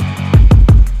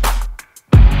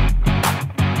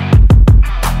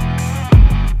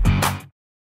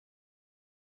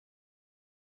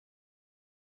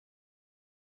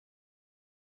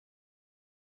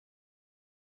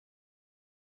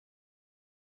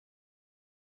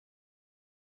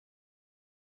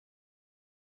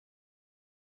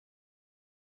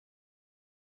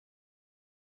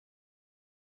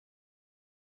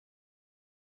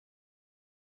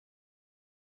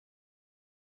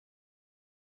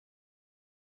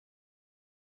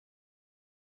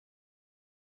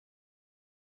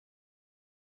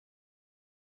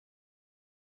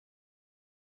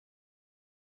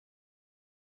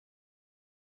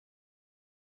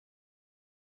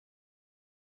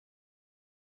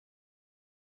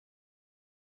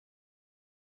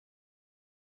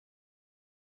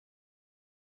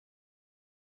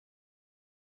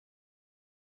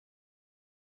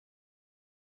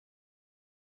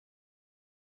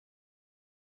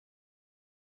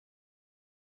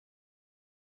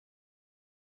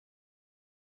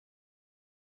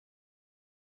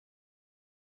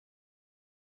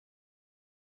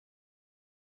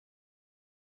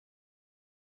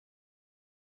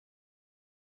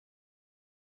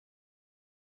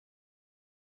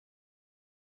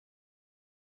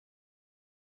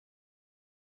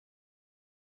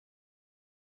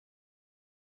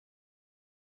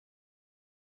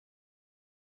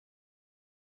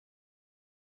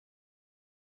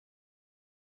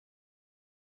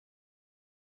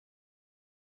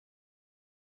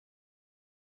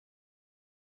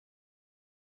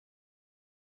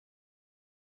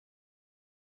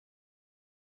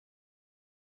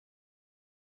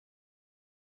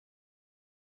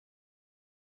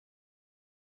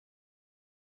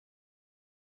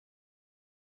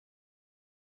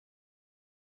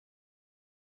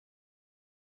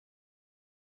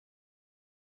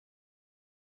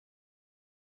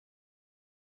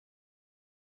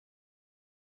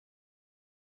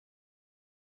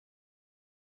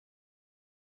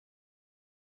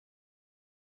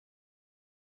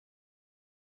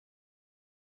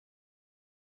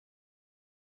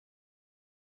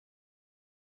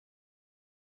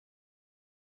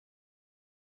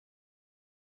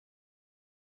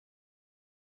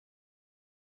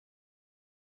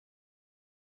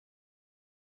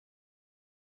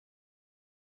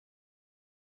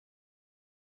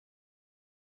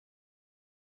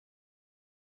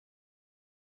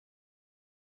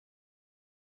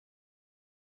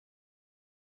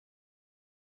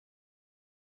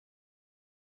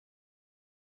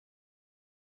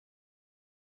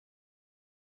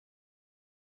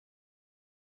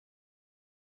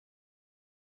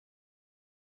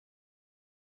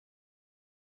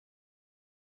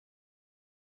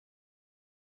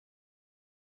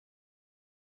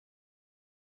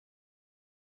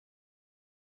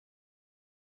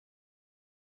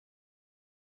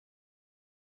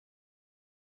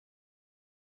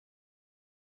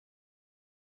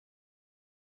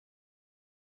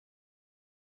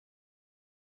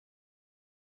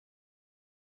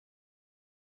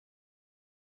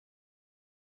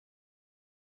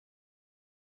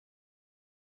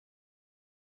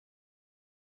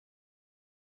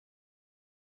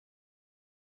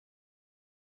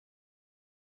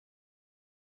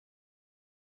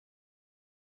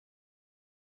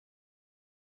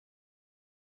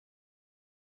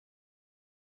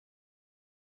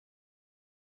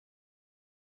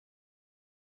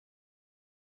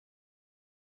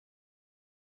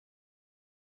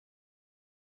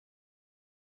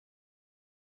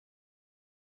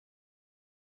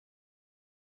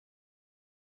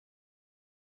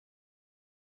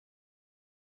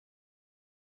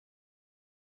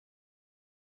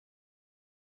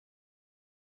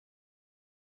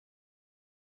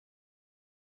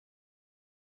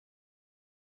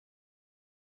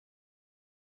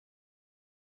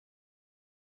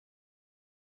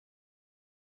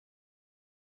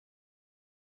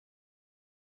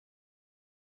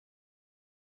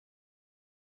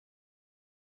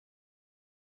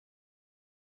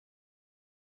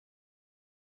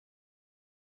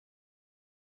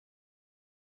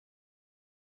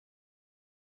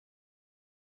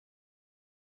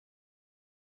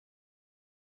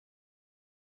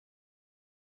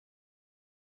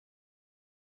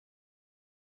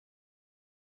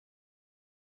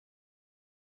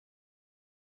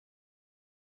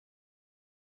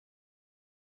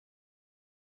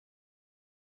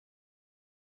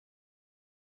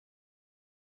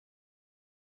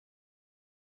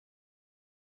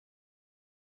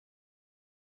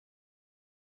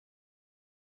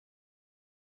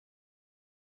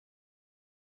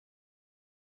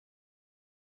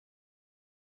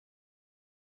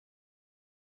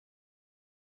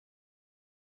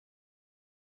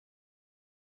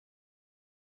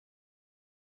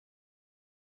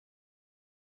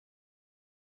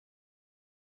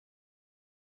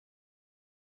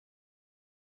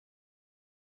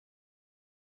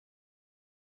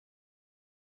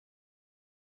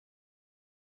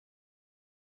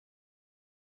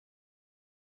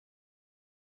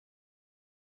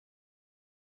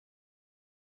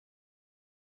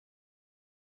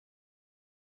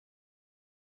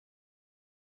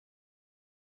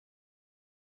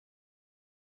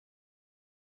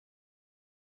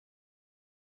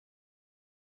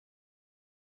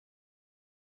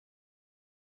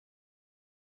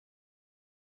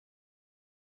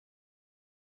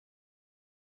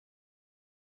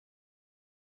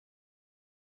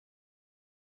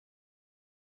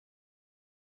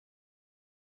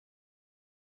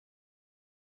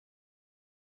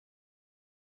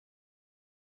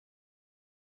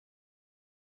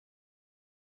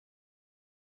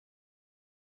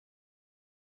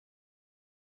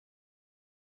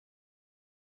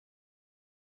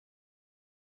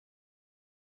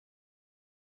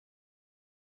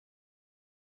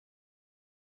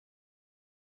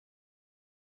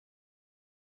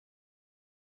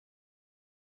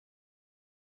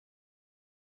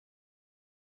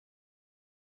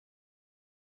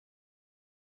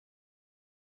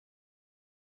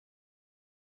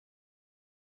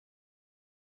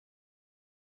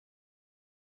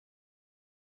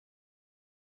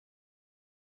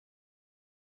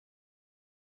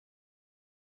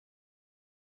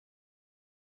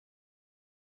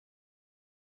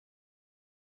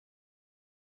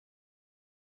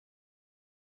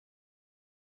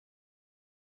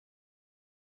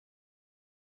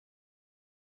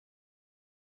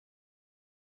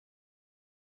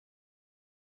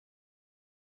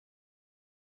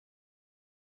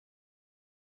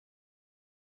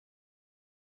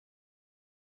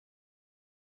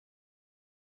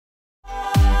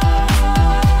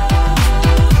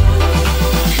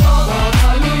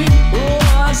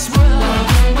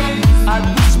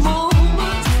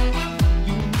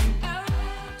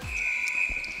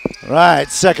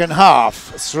 Right, second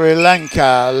half. Sri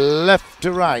Lanka left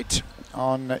to right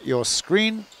on your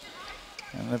screen.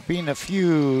 And there have been a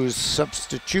few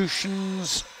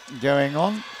substitutions going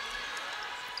on.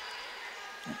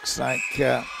 Looks like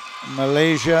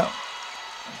Malaysia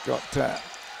got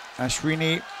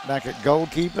Ashwini back at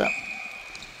goalkeeper.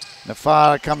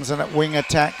 Nurfariha comes in at wing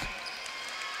attack.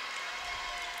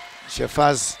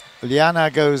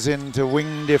 Syafazliyana goes into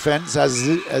wing defense.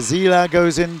 Azilah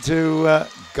goes into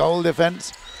goal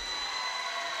defense.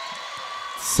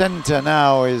 Centre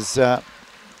now is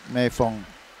Mei Foong.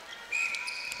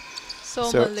 So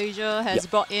Malaysia has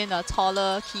brought in a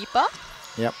taller keeper.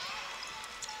 Yep.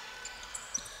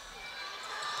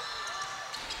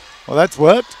 Well, that's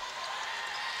worked.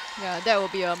 Yeah, that will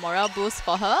be a morale boost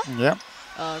for her. Yep.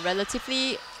 A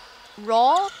relatively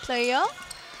raw player,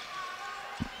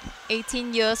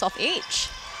 18 years of age.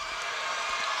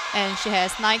 And she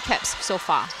has 9 caps so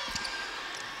far.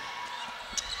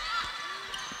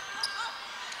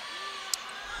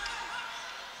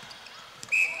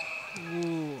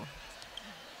 Ooh.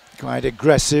 Quite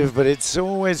aggressive, but it's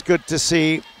always good to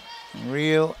see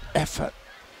real effort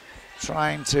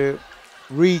trying to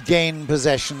regain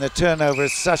possession. The turnover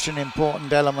is such an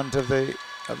important element of the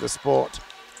sport.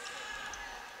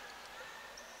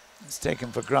 It's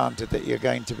taken for granted that you're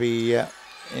going to be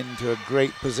into a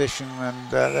great position,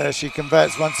 and there she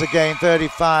converts once again.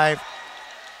 35.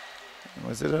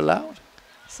 Was it allowed?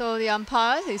 So the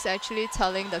umpire is actually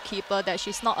telling the keeper that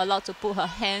she's not allowed to put her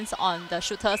hands on the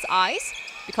shooter's eyes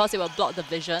because it will block the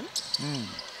vision.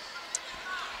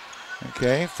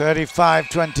 Okay,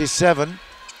 35-27.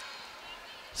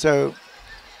 So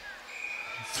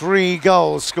 3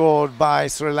 goals scored by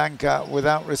Sri Lanka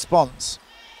without response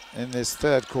in this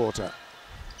third quarter.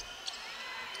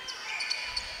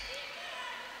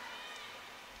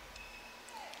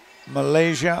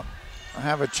 Malaysia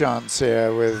have a chance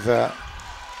here with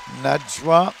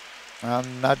Najwa and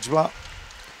Najwa.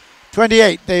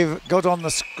 28 they've got on the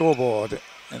scoreboard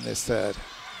in this third.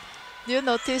 Do you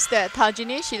notice that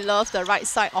Tharjini, she loves the right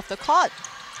side of the court?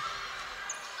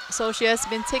 So she has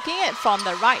been taking it from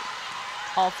the right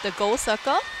of the goal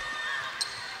circle.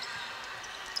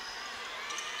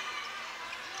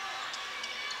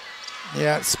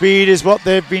 Yeah, speed is what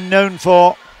they've been known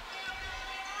for.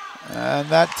 And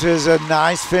that is a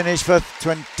nice finish for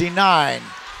 29.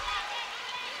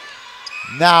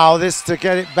 Now this to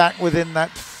get it back within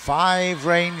that 5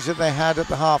 range that they had at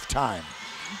the half time.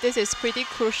 This is pretty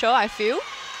crucial, I feel,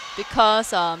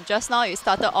 because just now it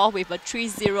started off with a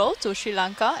 3-0 to Sri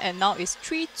Lanka, and now it's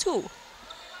 3-2.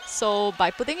 So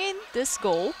by putting in this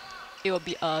goal, it will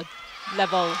be a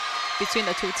level between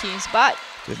the two teams, but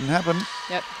didn't happen.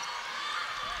 Yep.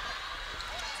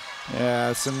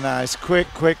 Yeah, some nice quick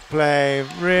play,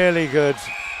 really good.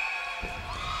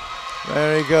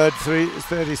 Very good,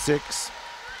 36.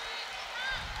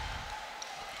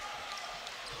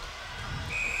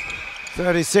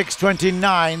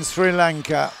 (36-29) Sri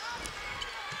Lanka.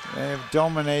 They've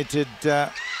dominated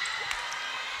that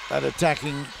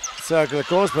attacking circle, of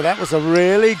course, but that was a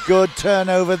really good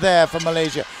turnover there for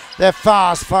Malaysia. They're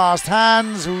fast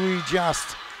hands. We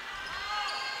just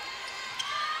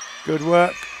good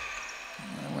work.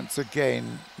 And once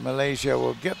again, Malaysia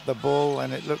will get the ball,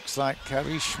 and it looks like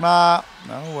Karishma.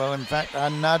 No, well, in fact,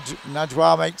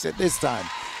 Najwa makes it this time.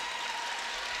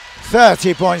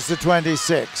 30 points to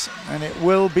 26, and it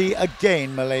will be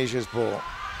again Malaysia's ball.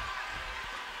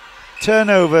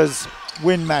 Turnovers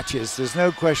win matches, there's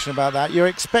no question about that. You're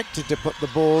expected to put the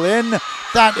ball in.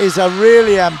 That is a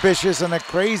really ambitious and a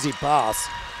crazy pass.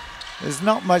 There's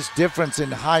not much difference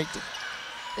in height.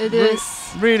 It is.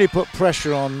 Really put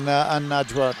pressure on An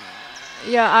Najwa.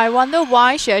 Yeah, I wonder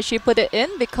why she actually put it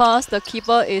in, because the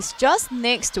keeper is just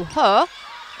next to her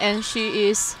and she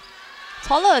is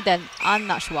taller than An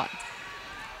Najwa.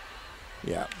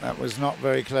 Yeah, that was not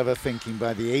very clever thinking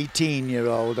by the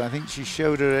 18-year-old. I think she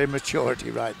showed her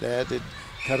immaturity right there, did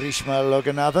Karishma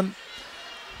Loganathan.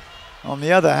 On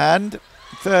the other hand,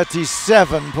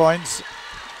 37 points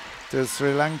to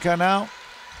Sri Lanka now,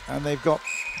 and they've got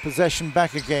possession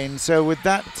back again. So with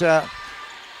that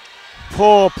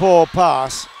poor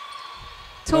pass,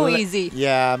 too easy.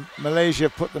 Yeah, Malaysia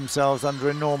put themselves under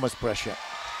enormous pressure.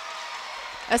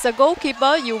 As a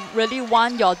goalkeeper, you really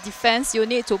want your defense. You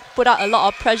need to put out a lot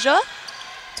of pressure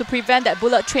to prevent that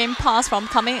bullet train pass from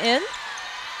coming in.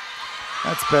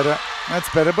 That's better. That's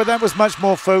better. But that was much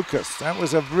more focused. That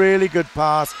was a really good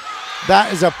pass.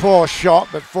 That is a poor shot,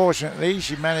 but fortunately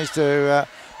she managed to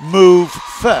move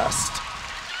first.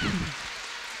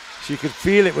 She could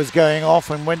feel it was going off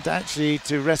and went actually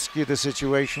to rescue the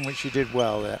situation, which she did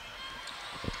well there.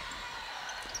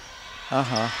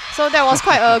 So that was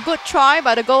quite a good try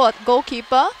by the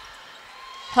goalkeeper.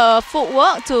 Her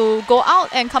footwork to go out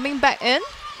and coming back in,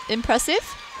 impressive.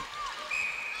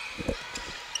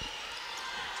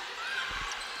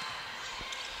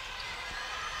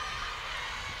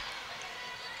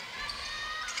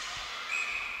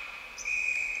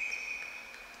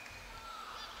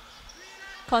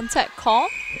 Contact call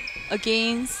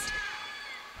against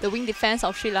the wing defense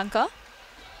of Sri Lanka.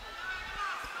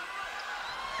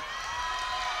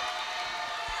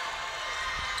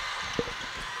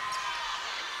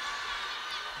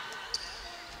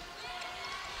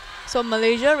 So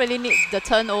Malaysia really needs the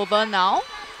turnover now.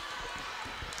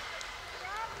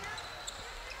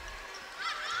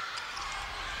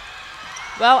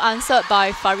 Well answered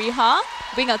by Fariha,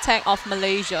 wing attack of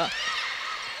Malaysia.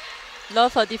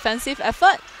 Love her defensive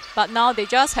effort, but now they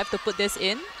just have to put this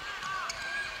in.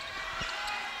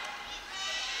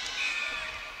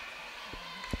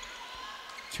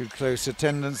 Too close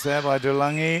attendance there by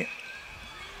Dulangi.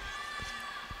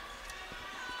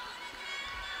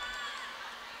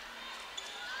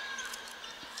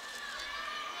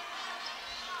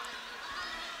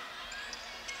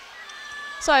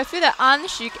 So I feel that An,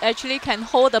 she actually can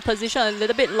hold the position a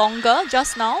little bit longer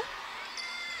just now.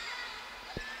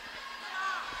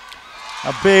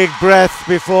 A big breath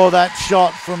before that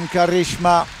shot from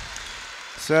Karishma.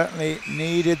 Certainly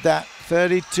needed that.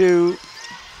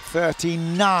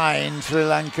 32-39 Sri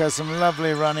Lanka. Some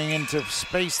lovely running into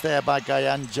space there by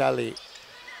Gayanjali.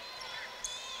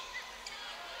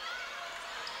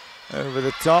 Over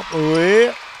the top.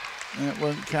 It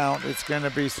won't count. It's going to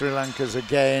be Sri Lanka's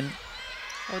again.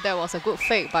 Oh, that was a good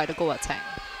fake by the goal attack.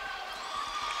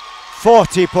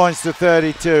 40 points to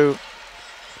 32.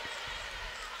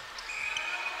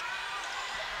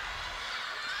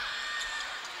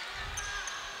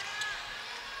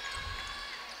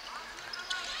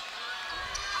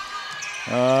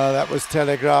 That was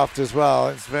telegraphed as well.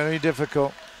 It's very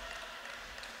difficult.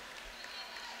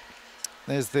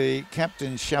 There's the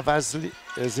captain,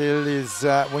 Azizan is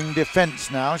wing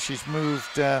defence now. She's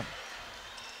moved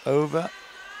over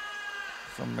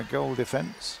from the goal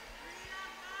defence.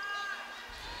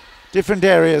 Different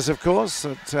areas, of course,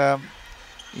 that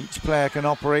each player can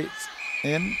operate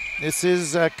in. This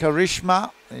is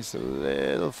Karishma. It's a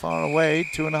little far away,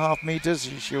 2.5 meters.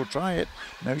 She'll try it.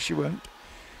 No, she won't.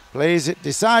 Plays it,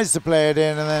 decides to play it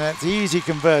in, and then it's easy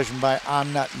conversion by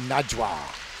An Najwa.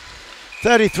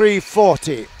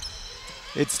 33-40.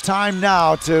 It's time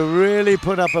now to really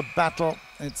put up a battle.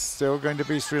 It's still going to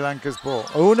be Sri Lanka's ball.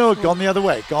 Oh no, gone the other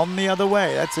way, gone the other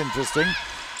way. That's interesting.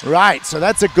 Right, so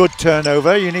that's a good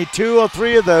turnover. You need 2 or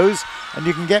 3 of those, and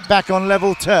you can get back on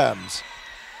level terms.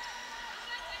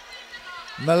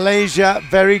 Malaysia,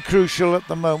 very crucial at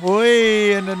the moment.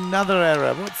 Oi, and another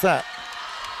error. What's that?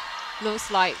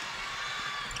 Looks like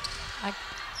I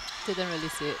didn't really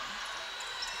see it.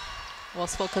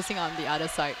 Was focusing on the other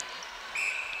side.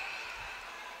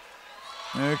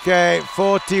 Okay,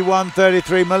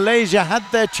 41-33. Malaysia had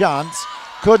their chance,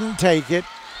 couldn't take it.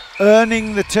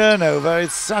 Earning the turnover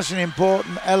is such an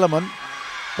important element,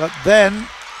 but then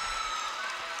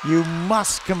you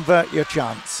must convert your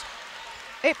chance.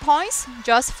 8 points,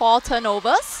 just 4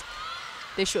 turnovers.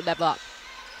 They should level up.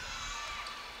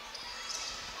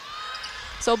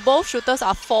 So both shooters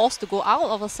are forced to go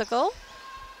out of a circle.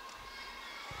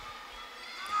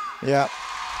 Yeah,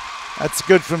 that's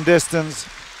good from distance.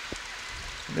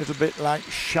 A little bit like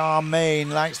Charmaine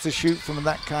likes to shoot from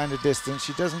that kind of distance.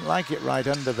 She doesn't like it right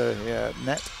under the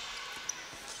net.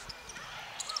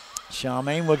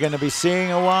 Charmaine we're going to be seeing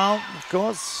a while, of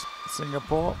course.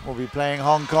 Singapore will be playing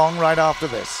Hong Kong right after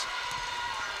this.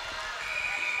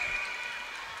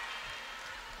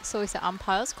 So it's the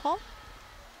umpire's call?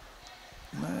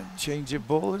 Change of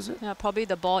ball, is it? Yeah, probably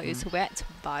the ball is wet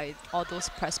by all those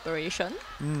perspiration.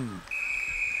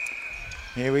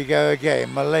 Here we go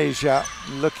again. Malaysia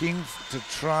looking to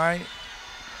try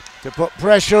to put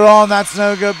pressure on. That's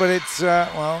no good, but it's,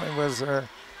 well, it was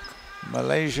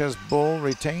Malaysia's ball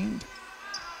retained.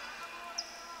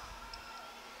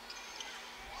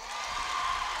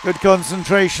 Good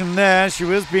concentration there. She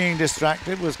was being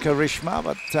distracted, was Karishma,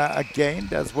 but again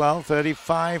does well.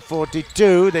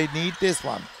 35-42. They need this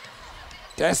one.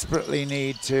 Desperately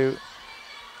need to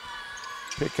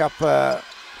pick up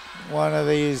one of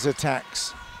these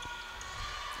attacks.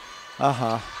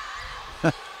 That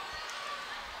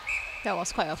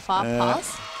was quite a far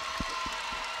pass.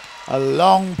 A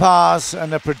long pass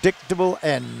and a predictable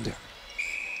end.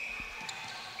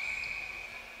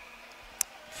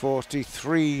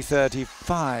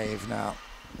 43-35 now.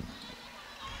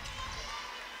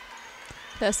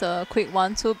 There's a quick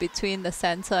 1-2 between the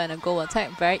center and a goal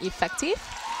attack. Very effective,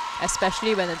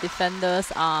 especially when the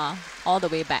defenders are all the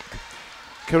way back.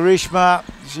 Karishma,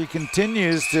 she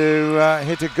continues to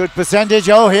hit a good percentage.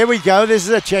 Oh, here we go. This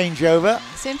is a changeover.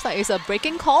 Seems like it's a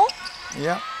breaking call.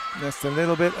 Yeah, just a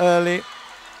little bit early.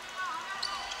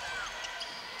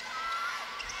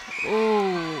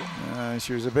 Ooh.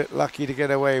 She was a bit lucky to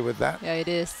get away with that. Yeah, it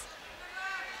is.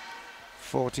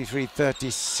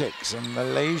 43-36, and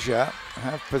Malaysia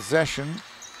have possession.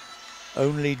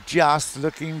 Only just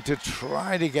looking to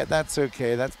try to get, that's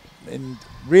okay. That's in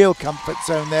real comfort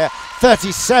zone there.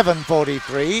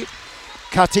 37-43,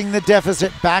 cutting the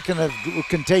deficit back, and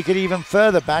can take it even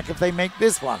further back if they make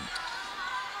this one.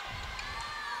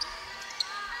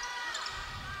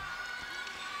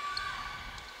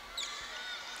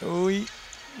 Ooh.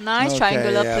 Nice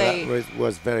triangular play. That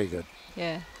was very good.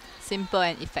 Yeah, simple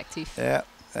and effective. Yeah,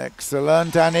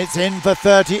 excellent. And it's in for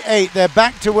 38. They're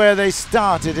back to where they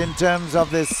started in terms of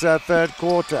this third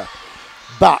quarter.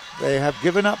 But they have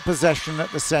given up possession at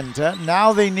the center.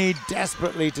 Now they need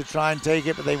desperately to try and take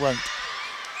it, but they won't.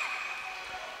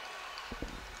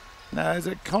 Now, it's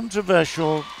a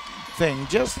controversial thing.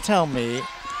 Just tell me,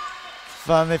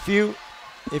 Fun, if you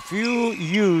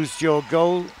used your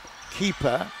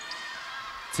goalkeeper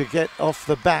to get off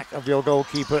the back of your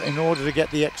goalkeeper in order to get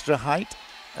the extra height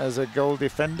as a goal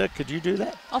defender, could you do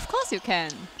that? Of course you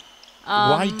can.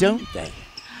 Why don't they?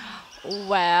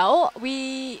 Well,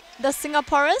 the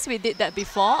Singaporeans, we did that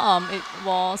before. It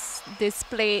was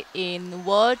displayed in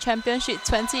World Championship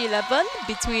 2011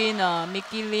 between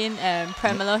Mickey Lin and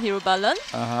Pramila Hirubalan.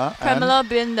 Pramila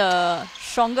being the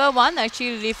stronger one,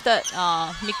 actually lifted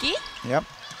Mickey. Yep.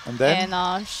 And then?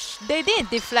 And they did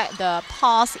deflect the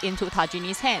pass into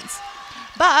Tharjini's hands.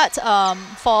 But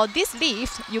for this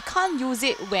lift, you can't use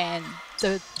it when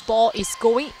the ball is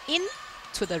going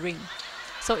into the ring.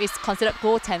 So it's considered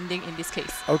goaltending in this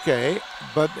case. Okay,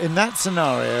 but in that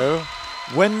scenario,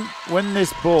 when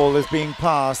this ball is being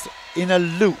passed in a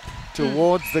loop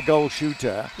towards the goal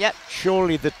shooter,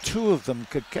 surely the two of them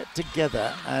could get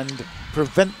together and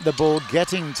prevent the ball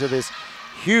getting to this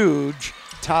huge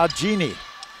Tharjini.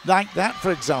 Like that,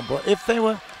 for example, if they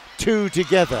were two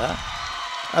together,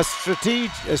 a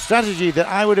strategy that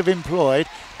I would have employed.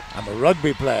 I'm a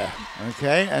rugby player,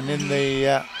 okay, and in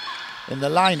the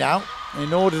line out,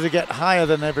 in order to get higher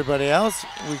than everybody else,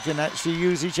 we can actually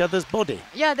use each other's body.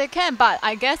 Yeah, they can, but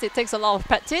I guess it takes a lot of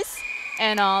practice,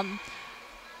 and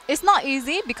it's not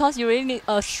easy because you really need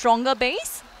a stronger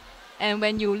base. And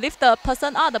when you lift the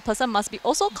person up, the person must be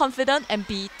also confident and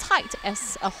be tight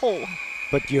as a whole.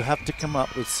 But you have to come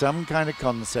up with some kind of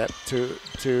concept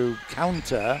to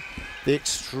counter the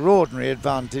extraordinary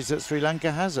advantage that Sri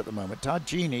Lanka has at the moment.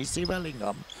 Tharjini,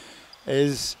 Sivalingam,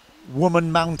 is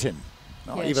woman mountain.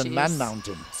 Not even man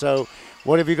mountain. So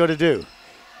what have you got to do?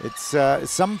 It's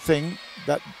something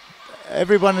that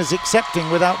everyone is accepting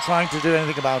without trying to do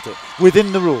anything about it.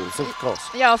 Within the rules, of course.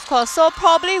 Yeah, of course. So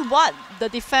probably what the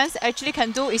defense actually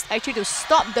can do is actually to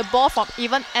stop the ball from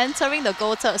even entering the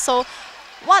goal third. So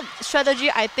what strategy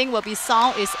I think will be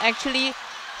sound is actually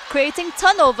creating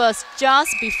turnovers just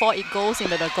before it goes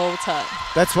into the goal third.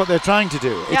 That's what they're trying to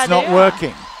do. It's not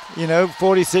working. You know,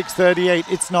 46-38,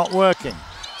 it's not working.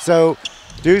 So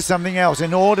do something else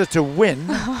in order to win,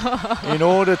 in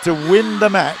order to win the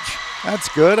match. That's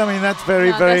good. I mean, that's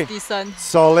very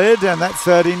solid, and that's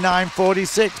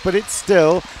 39-46, but it's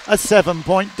still a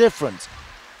 7-point difference.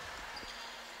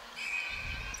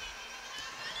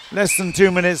 Less than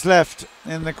 2 minutes left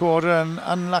in the quarter, and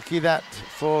unlucky that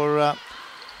for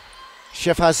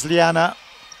Syafazliyana.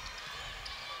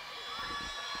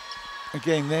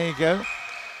 Again, there you go.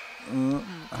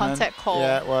 Contact call.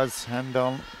 Yeah, it was. Hand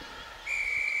on.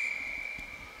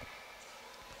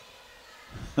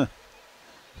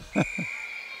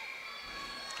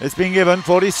 It's been given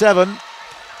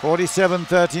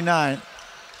 47-39.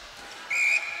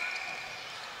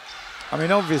 I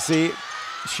mean, obviously,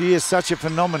 she is such a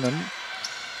phenomenon,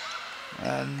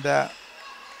 and I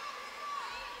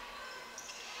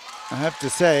have to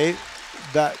say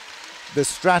that the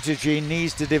strategy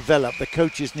needs to develop. The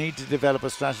coaches need to develop a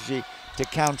strategy to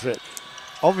counter it.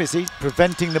 Obviously,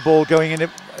 preventing the ball going in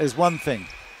is one thing.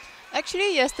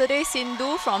 Actually, yesterday,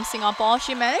 Sindhu from Singapore,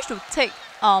 she managed to take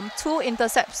 2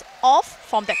 intercepts off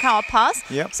from that kind of pass.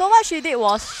 So what she did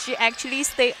was she actually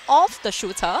stayed off the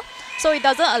shooter. So it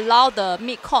doesn't allow the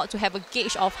mid-court to have a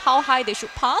gauge of how high they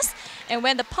should pass. And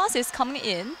when the pass is coming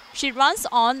in, she runs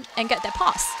on and get that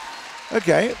pass.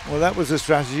 Okay, well, that was a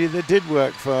strategy that did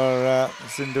work for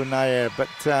Sindhu Nair. But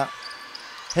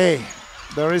hey,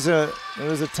 there is a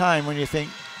time when you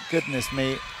think, goodness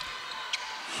me,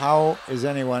 How is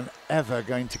anyone ever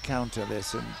going to counter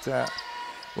this? And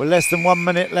we're less than 1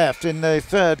 minute left in the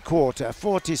third quarter.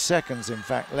 40 seconds, in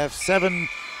fact, left. Seven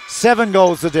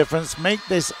goals the difference. Make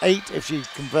this 8 if she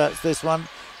converts this one.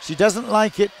 She doesn't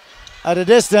like it at a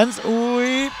distance.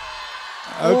 Ooh.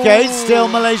 Okay, still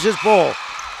Malaysia's ball.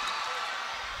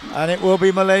 And it will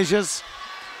be Malaysia's.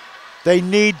 They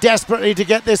need desperately to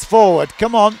get this forward.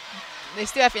 Come on. They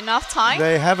still have enough time.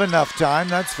 They have enough time,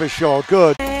 that's for sure.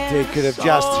 Good. They could have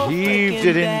just heaved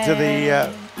it into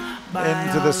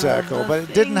the circle, but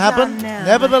it didn't happen.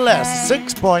 Nevertheless,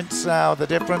 6 points now the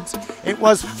difference. It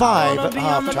was 5 at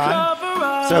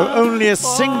half-time, so only a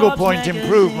single-point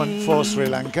improvement for Sri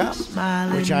Lanka,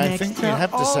 which I think you'd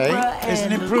have to say is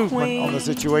an improvement on the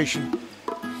situation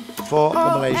for the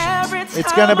Malaysians.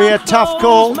 It's going to be a tough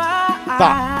call,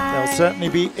 but they'll certainly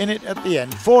be in it at the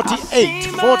end.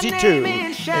 48-42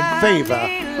 in favour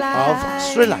of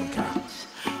Sri Lanka.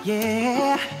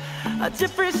 Yeah, a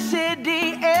different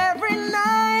city every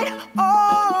night.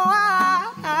 Oh,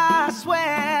 I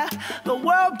swear the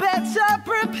world better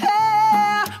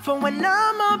prepare for when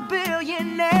I'm a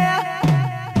billionaire.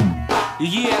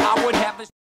 Yeah, I would have a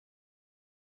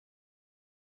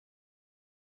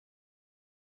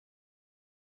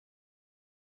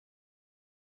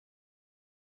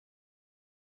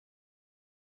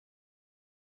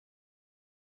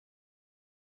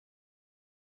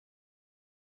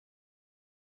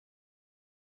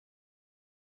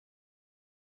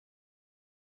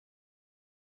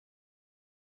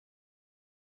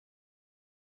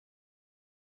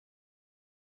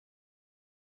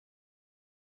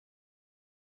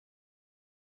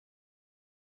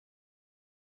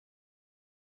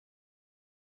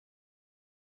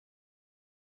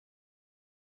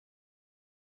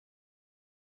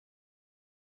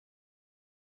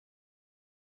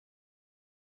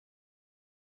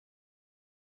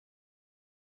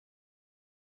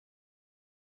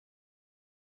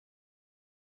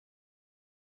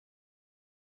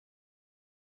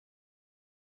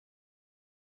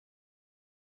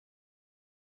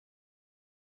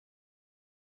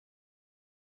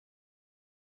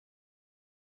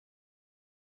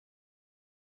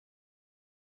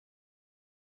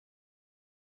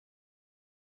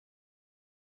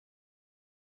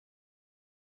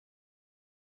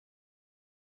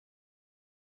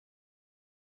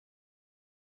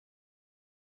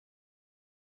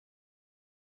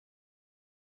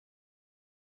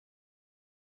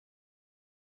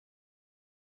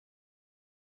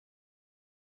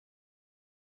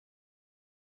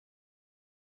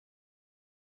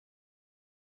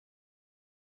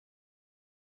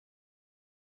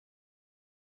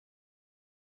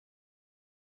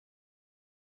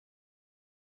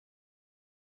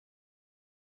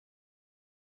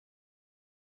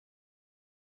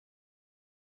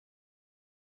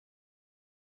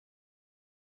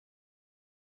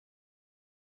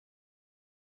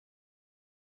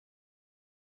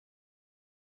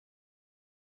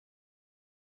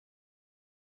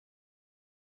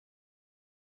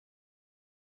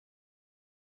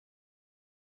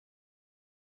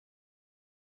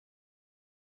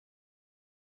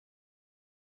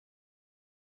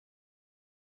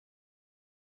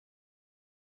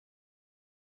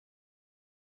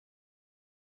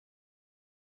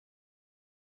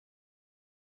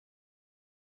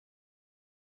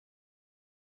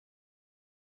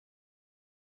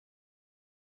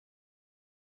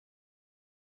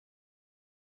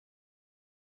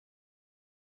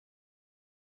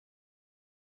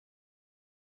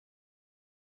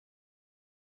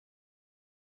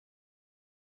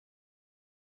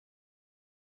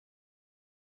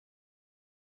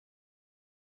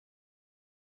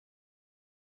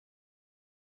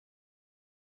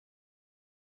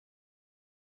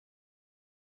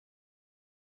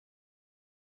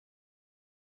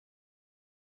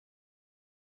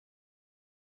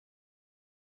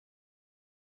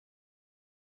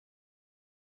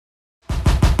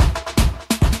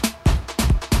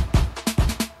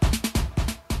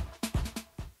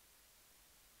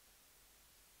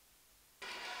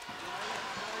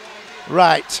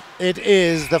Right, it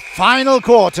is the final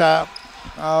quarter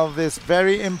of this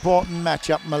very important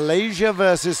matchup, Malaysia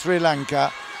versus Sri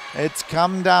Lanka. It's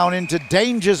come down into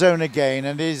danger zone again,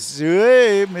 and is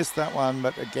missed that one,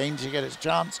 but again to get its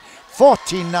chance.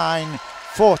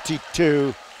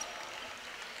 49-42.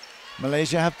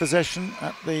 Malaysia have possession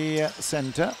at the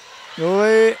centre.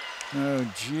 Oh,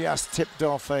 just tipped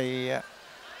off a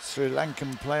Sri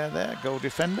Lankan player there, goal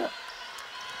defender.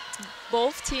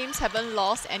 Both teams haven't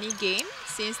lost any game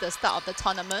since the start of the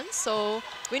tournament, so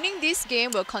winning this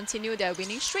game will continue their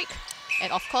winning streak,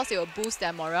 and of course it will boost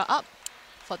their morale up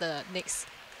for the next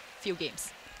few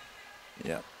games.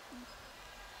 Yeah.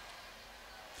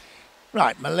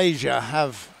 Right, Malaysia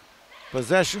have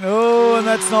possession. Oh, and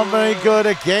that's not very good.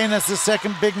 Again, that's the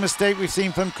second big mistake we've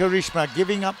seen from Karishma,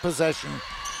 giving up possession.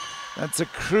 That's a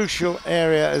crucial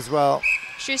area as well.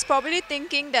 She's probably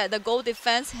thinking that the goal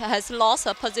defense has lost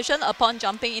her position upon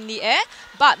jumping in the air,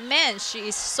 but man, she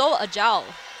is so agile.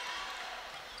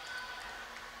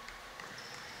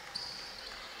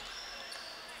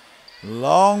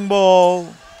 Long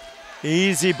ball,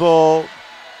 easy ball.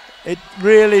 It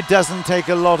really doesn't take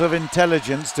a lot of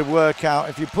intelligence to work out.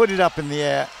 If you put it up in the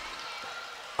air,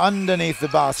 underneath the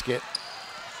basket,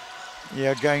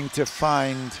 you're going to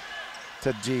find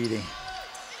Tharjini.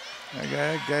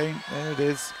 Okay, again, there it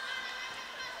is.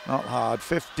 Not hard,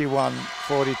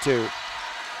 51-42.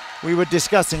 We were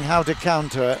discussing how to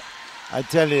counter it. I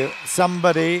tell you, some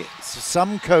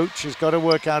coach has got to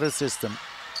work out a system,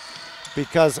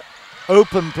 because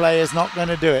open play is not going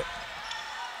to do it.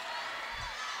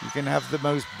 You can have the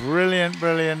most brilliant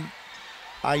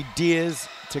ideas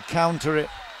to counter it.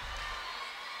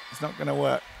 It's not going to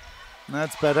work.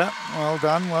 That's better. Well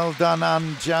done,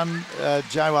 An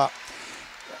Najwa.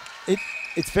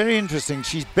 It's very interesting.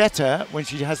 She's better when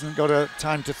she hasn't got a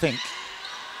time to think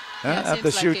at the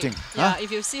shooting. Yeah,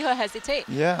 if you see her hesitate,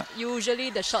 yeah,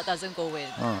 usually the shot doesn't go in.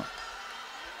 Oh.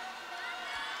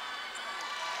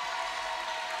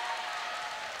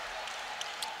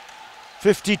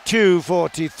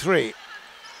 52-43.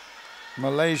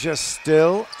 Malaysia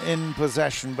still in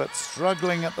possession, but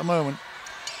struggling at the moment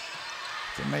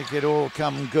to make it all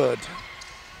come good.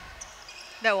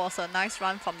 That was a nice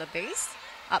run from the base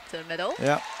up to the middle.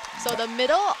 Yeah. So the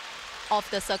middle of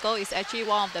the circle is actually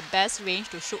one of the best range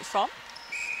to shoot from.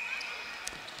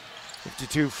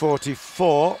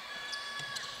 52-44.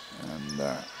 And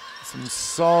some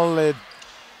solid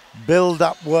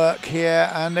build-up work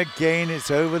here, and again it's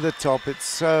over the top. It's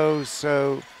so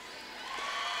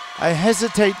I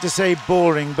hesitate to say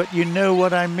boring, but you know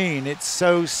what I mean. It's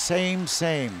so same,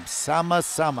 sama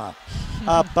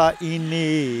apa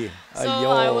ini. So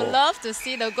I would love to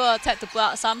see the goal attack to put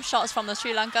out some shots from the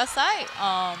Sri Lanka side.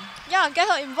 Yeah, get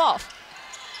her involved.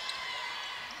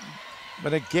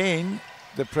 But again,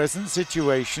 the present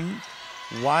situation,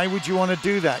 why would you want to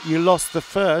do that? You lost the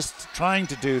first trying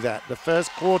to do that. The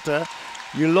first quarter,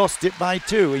 you lost it by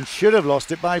 2 and should have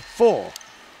lost it by 4.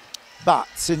 But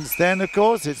since then, of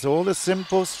course, it's all the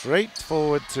simple,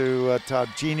 straightforward to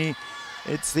Tharjini.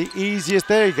 It's the easiest,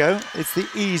 there you go, it's the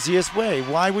easiest way.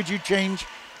 Why would you change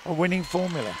a winning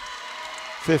formula?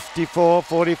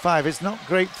 54-45, it's not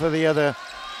great for the other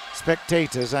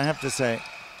spectators, I have to say.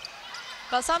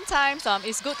 But sometimes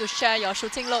it's good to share your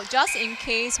shooting load just in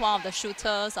case one of the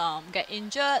shooters get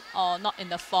injured or not in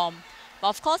the form. But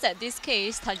of course, at this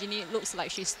case, Tharjini looks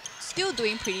like she's still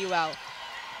doing pretty well.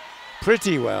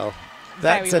 Pretty well?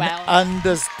 That's Very an well.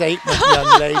 understatement,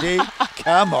 young lady.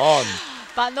 Come on.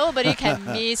 But nobody can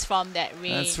miss from that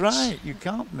range. That's right, you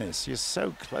can't miss. You're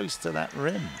so close to that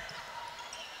rim.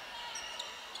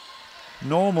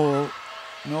 Normal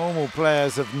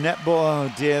players of netball,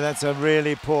 oh dear, that's a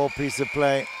really poor piece of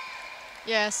play.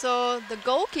 Yeah, so the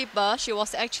goalkeeper, she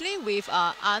was actually with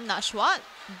An Najwa,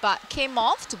 but came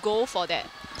off to go for that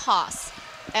pass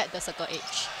at the circle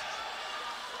edge.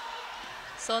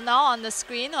 So now on the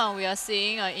screen, we are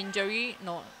seeing an injury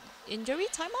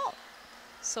timeout.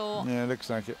 So yeah, looks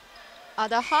like it.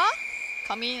 Azilah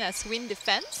coming in as wing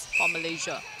defense for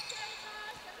Malaysia.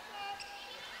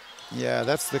 Yeah,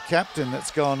 that's the captain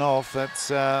that's gone off.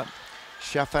 That's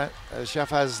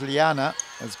Syafazliyana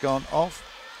has gone off.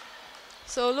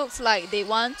 So it looks like they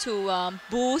want to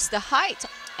boost the height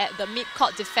at the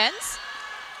mid-court defense.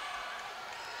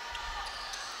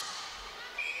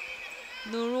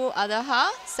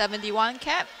 Azilah, 71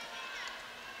 cap.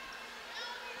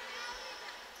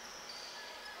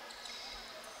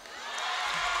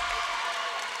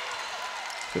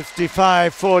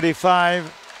 $55-45.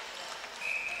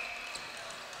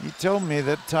 You told me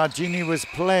that Tharjini was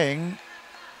playing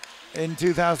in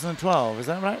 2012, is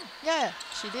that right? Yeah,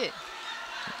 she did.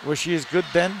 Was she as good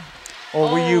then?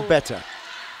 Or were you better?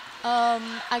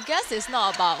 I guess it's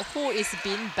not about who is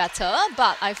being better,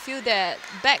 but I feel that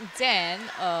back then,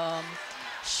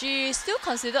 she still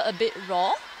considered a bit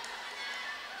raw.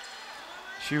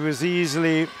 She was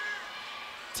easily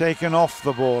taken off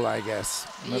the ball, I guess.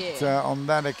 But on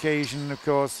that occasion, of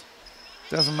course,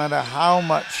 doesn't matter how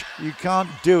much, you can't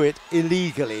do it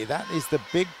illegally. That is the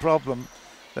big problem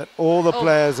that all the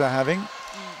players are having.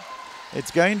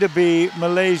 It's going to be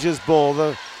Malaysia's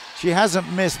ball. She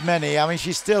hasn't missed many. I mean,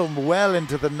 she's still well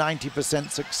into the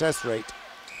 90% success rate.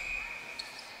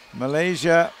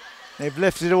 Malaysia They've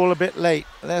left it all a bit late.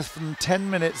 Less than 10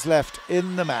 minutes left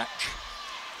in the match.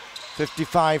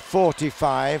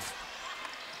 55-45.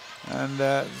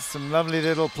 And some lovely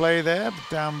little play there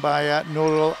down by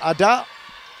Noor Ada.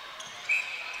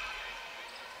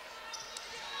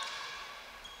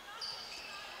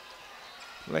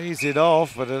 Plays it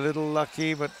off, but a little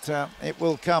lucky, but it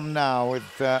will come now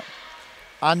with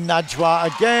An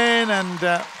Najwa again, and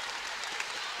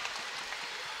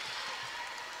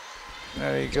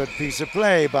very good piece of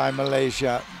play by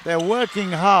Malaysia. They're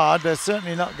working hard. They're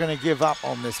certainly not going to give up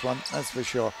on this one, that's for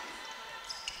sure.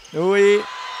 Ui.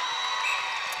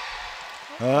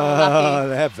 Oh,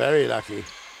 they're very lucky.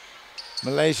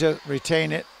 Malaysia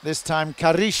retain it. This time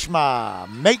Karishma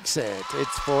makes it.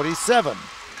 It's 47.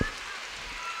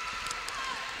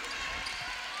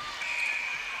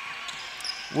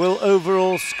 Will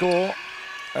overall score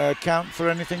count for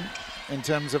anything in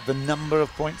terms of the number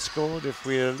of points scored if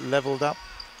we're leveled up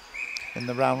in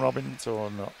the round robins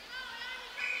or not?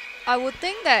 I would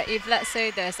think that if, let's say,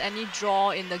 there's any draw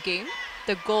in the game,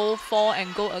 the goal for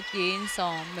and goal against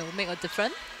will make a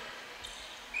difference.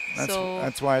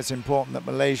 That's why it's important that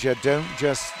Malaysia don't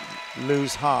just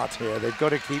lose heart here. They've got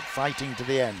to keep fighting to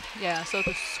the end. Yeah, so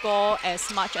to score as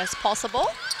much as possible.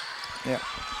 Yeah.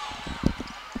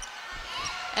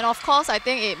 And of course, I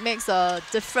think it makes a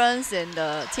difference in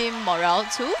the team morale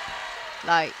too.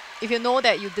 Like, if you know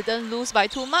that you didn't lose by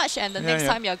too much and the next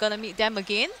time you're going to meet them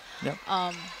again,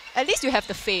 at least you have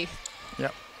the faith.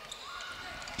 Yeah.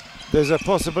 There's a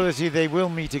possibility they will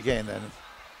meet again then.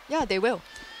 Yeah, they will.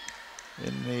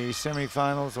 In the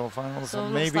semi-finals or finals, so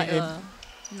maybe like in a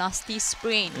nasty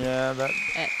sprain. Yeah, that.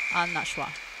 At An Najwa.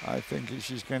 I think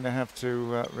she's going to have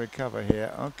to recover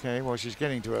here. Okay, well she's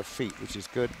getting to her feet, which is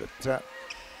good. But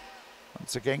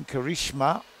once again,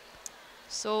 Karishma.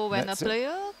 So when a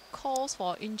player calls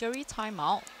for injury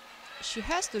timeout, she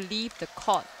has to leave the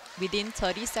court within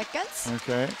 30 seconds.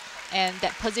 Okay. And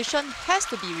that position has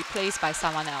to be replaced by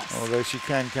someone else. Although she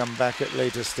can come back at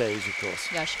later stage, of course.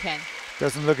 Yeah, she can.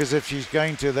 Doesn't look as if she's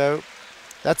going to, though.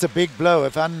 That's a big blow.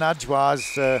 If An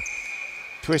Najwa's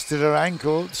twisted her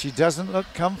ankle, she doesn't look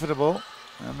comfortable.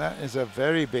 And that is a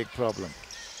very big problem.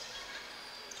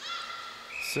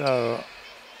 So,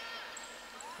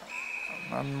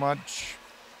 not much.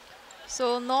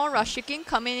 So Noor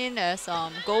coming in as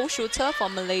goal shooter for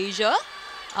Malaysia.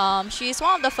 She's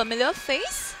one of the familiar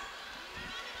face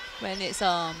when it's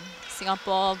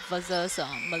Singapore versus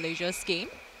Malaysia's game.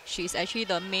 She's actually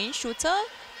the main shooter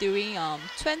during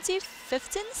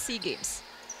 2015 SEA Games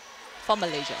for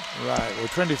Malaysia. Right, well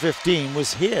 2015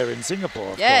 was here in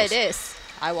Singapore, of Yeah, course. it is.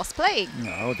 I was playing.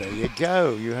 No, there you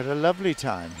go. You had a lovely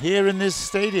time here in this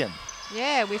stadium.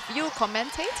 Yeah, with you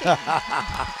commentating.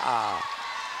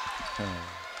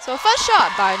 So first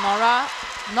shot by Noor.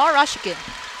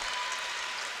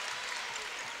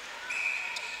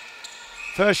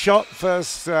 First shot,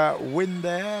 first win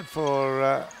there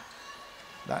for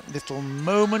that little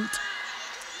moment.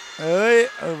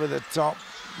 Over the top.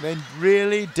 They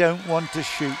really don't want to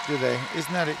shoot, do they?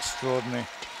 Isn't that extraordinary?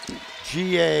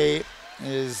 GA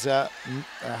is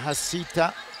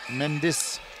Hasitha,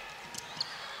 Mendis.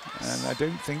 And I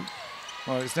don't think,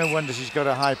 well, it's no wonder she's got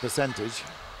a high percentage.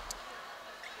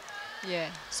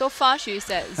 Yeah, so far she's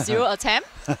at 0 attempt.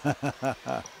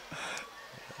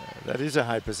 That is a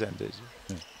high percentage.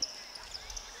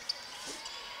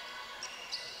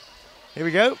 Here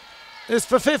we go. It's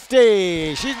for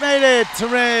 50. She's made it.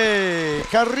 Hooray.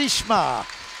 Karishma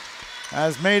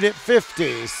has made it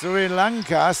 50. Sri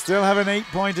Lanka still have an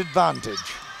 8-point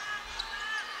advantage.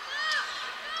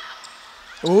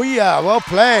 Oh yeah, well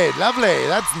played. Lovely.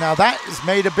 Now that has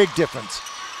made a big difference.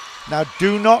 Now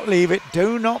do not leave it.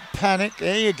 Do not panic.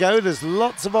 There you go. There's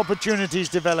lots of opportunities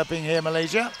developing here,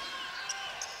 Malaysia.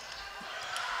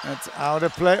 That's out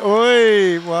of play.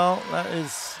 Oi! Well, that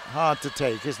is hard to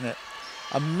take, isn't it?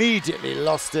 Immediately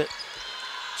lost it.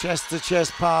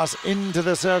 Chest-to-chest pass into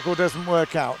the circle doesn't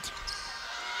work out.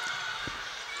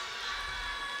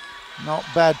 Not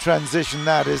bad transition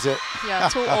that, is it? Yeah,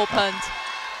 too opened.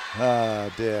 Oh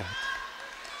dear.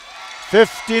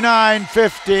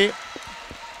 59-50.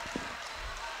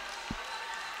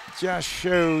 Just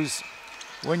shows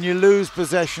when you lose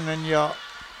possession and you're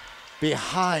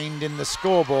behind in the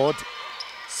scoreboard,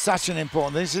 such an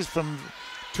important. This is from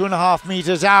 2.5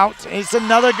 meters out. It's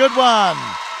another good one.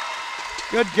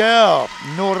 Good girl.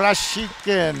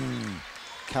 Noorashikin.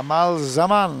 Kamal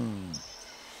Zaman.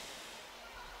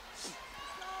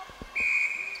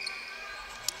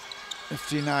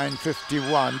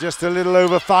 (59-51). Just a little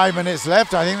over 5 minutes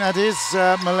left. I think that is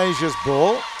Malaysia's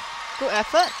ball. Good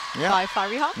effort by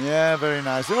Fariha. Yeah, very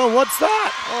nice. Oh, what's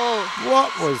that? Oh.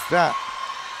 What was that?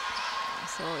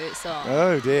 So it's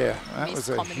oh dear, that was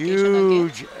a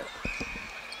huge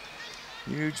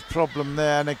problem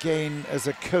there. And again, as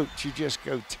a coach, you just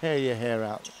go tear your hair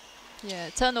out.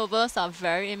 Yeah, turnovers are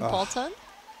very important.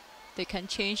 They can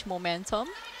change momentum,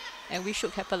 and we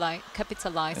should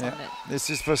capitalize on it. This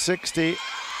is for 60.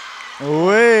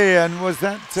 Away, and was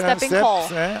that stepping call?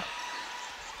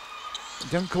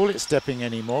 Don't call it stepping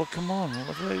anymore. Come on,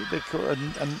 what do they call it?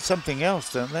 And something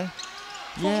else, don't they?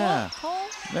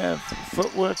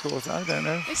 Footwork or I don't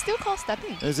know. It's still called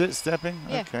stepping. Is it stepping?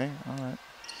 Yeah. Okay, all right.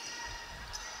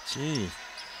 Gee,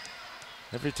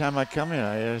 every time I come here,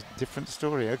 I hear a different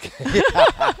story. Okay.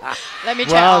 Let me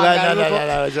check. No.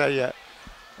 Yeah.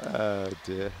 Oh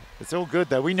dear. It's all good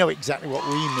though. We know exactly what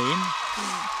we mean.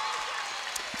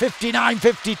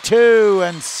 59-52,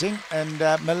 and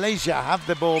Malaysia have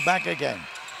the ball back again.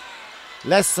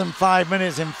 Less than 5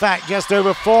 minutes, in fact, just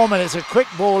over 4 minutes. A quick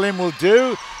ball in will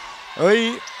do.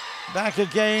 Back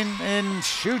again in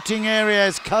shooting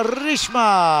areas.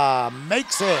 Karishma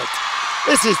makes it.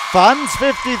 This is fun.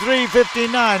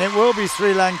 53-59. It will be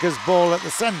Sri Lanka's ball at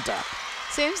the centre.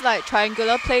 Seems like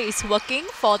triangular play is working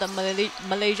for the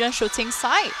Malaysian shooting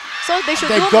side. So they should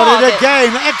do more. They've got it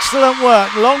again. Excellent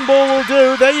work. Long ball will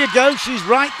do. There you go. She's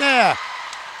right there.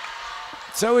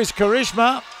 So is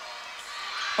Karishma.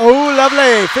 Oh,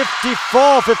 lovely.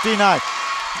 54-59.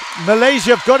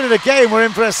 Malaysia have got it again. We're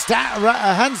in for a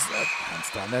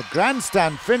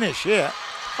grandstand finish here.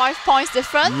 5 points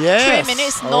different. Yes. 3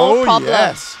 minutes, no problem.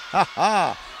 Yes.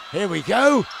 Ha-ha. Here we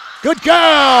go. Good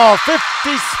girl.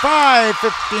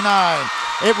 55-59.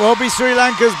 It will be Sri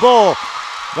Lanka's ball.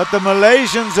 But the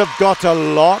Malaysians have got a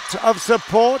lot of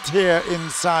support here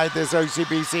inside this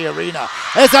OCBC arena.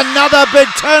 There's another big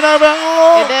turnover.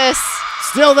 Oh, it is.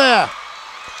 Still there.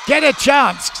 Get a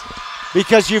chance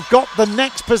because you've got the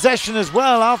next possession as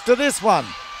well after this one.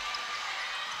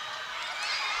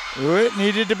 It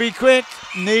needed to be quick,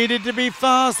 needed to be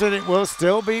fast, and it will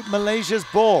still be Malaysia's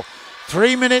ball.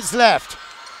 3 minutes left.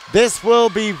 This will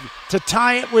be to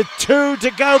tie it with 2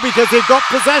 to go because they've got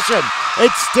possession.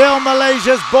 It's still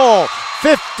Malaysia's ball.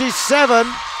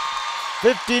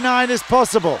 57-59 is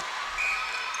possible.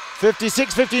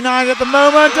 56-59 at the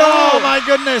moment. Oh my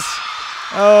goodness.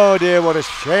 Oh dear, what a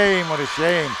shame, what a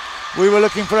shame. We were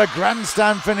looking for a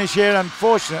grandstand finish here.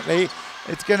 Unfortunately,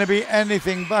 it's going to be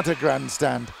anything but a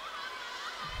grandstand.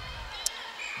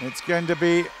 It's going to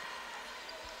be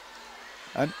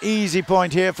an easy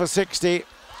point here for 60.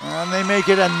 And they make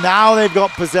it, and now they've got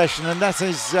possession, and that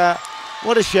is,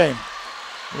 what a shame.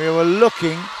 We were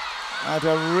looking at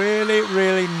a really,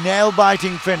 really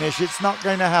nail-biting finish. It's not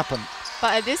going to happen.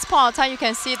 But at this point of time, you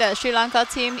can see that Sri Lanka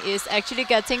team is actually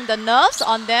getting the nerves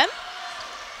on them.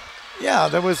 Yeah,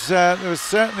 there was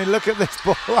certainly, look at this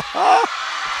ball.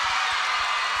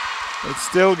 It's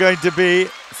still going to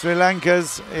be Sri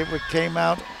Lanka's. It came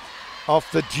out off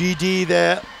the GD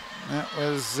there. That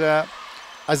was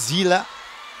Azilah.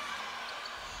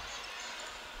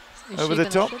 Over the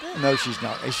top? No, she's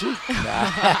not. Is she?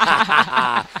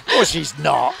 Oh, she's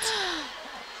not.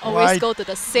 Always go to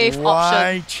the safe option.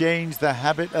 Why change the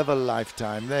habit of a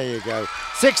lifetime? There you go.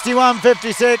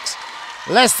 61-56.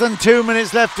 Less than 2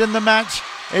 minutes left in the match.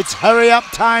 It's hurry-up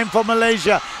time for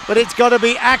Malaysia, but it's got to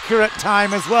be accurate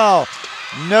time as well.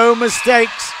 No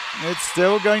mistakes. It's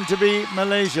still going to be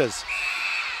Malaysia's.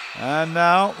 And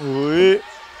now,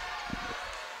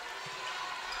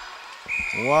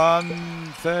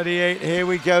 1:38. Here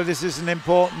we go. This is an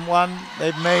important one.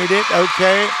 They've made it.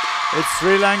 Okay. It's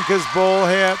Sri Lanka's ball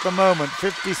here at the moment.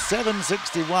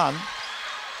 57-61.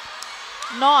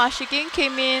 Noor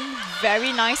came in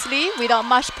very nicely without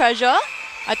much pressure.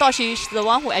 I thought she's the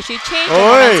one who actually changed the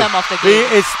momentum of the game.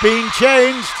 It's been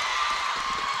changed.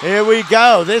 Here we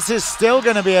go. This is still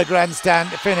going to be a grandstand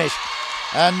finish.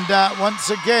 And once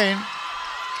again,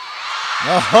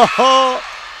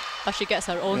 but she gets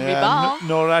her own rebound.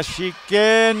 Noor makes it.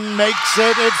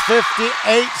 It's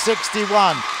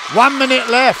 58-61. 1 minute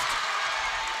left.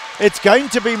 It's going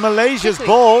to be Malaysia's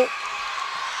ball.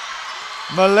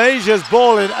 Malaysia's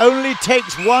ball. It only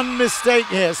takes one mistake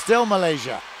here. Still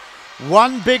Malaysia.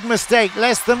 One big mistake.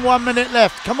 Less than 1 minute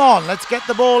left. Come on, let's get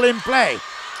the ball in play.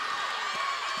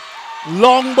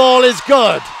 Long ball is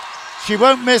good. She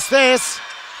won't miss this.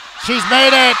 She's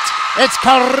made it. It's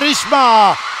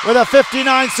Karishma with a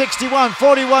 59-61.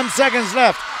 41 seconds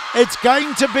left. It's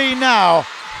going to be now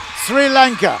Sri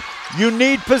Lanka. You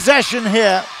need possession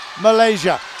here,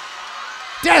 Malaysia.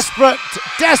 Desperate,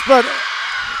 desperate.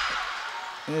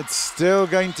 It's still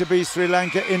going to be Sri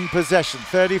Lanka in possession.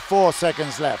 34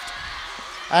 seconds left.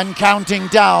 and counting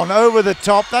down. Over the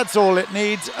top, that's all it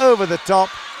needs, over the top.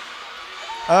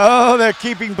 Oh, they're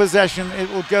keeping possession. It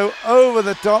will go over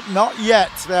the top. Not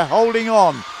yet. They're holding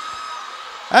on.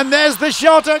 And there's the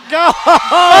shot at goal.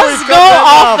 First goal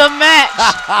of the match.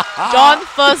 John,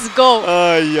 first goal.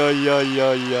 Ay, ay, ay,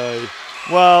 ay, ay.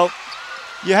 Well,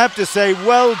 you have to say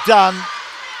well done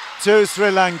to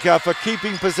Sri Lanka for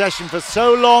keeping possession for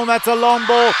so long. That's a long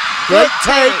ball. Great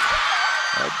take.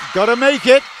 Got to make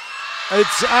it.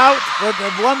 It's out. But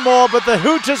one more, but the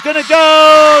hooter's going to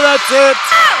go. That's it.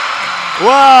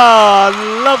 Wow,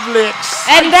 lovely.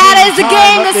 And that is the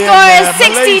game. The score is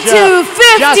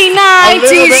 62-59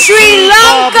 to Sri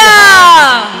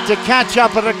Lanka. To catch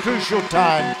up at a crucial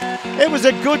time. It was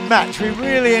a good match. We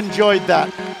really enjoyed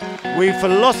that. We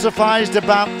philosophized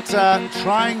about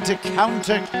trying to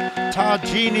counter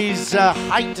Tharjini's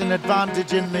height and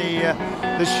advantage in the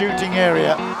shooting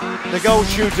area. The goal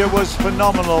shooter was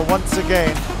phenomenal once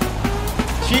again.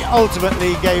 She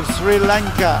ultimately gave Sri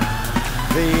Lanka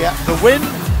the win,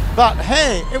 but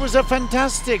hey, it was a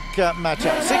fantastic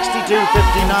matchup,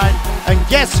 62-59, and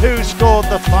guess who scored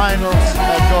the final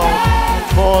goal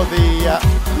for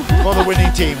the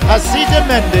winning team? Hasitha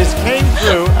Mendis came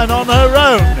through, and on her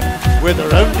own, with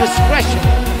her own discretion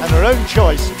and her own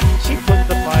choice, she put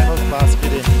the final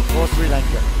basket in for Sri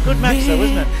Lanka. Good match though,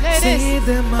 wasn't it? Yeah, it is.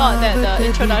 Thought that the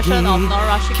introduction of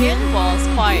Nurfariha was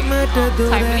quite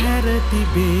timely.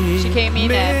 She came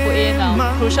in and put in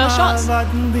crucial shots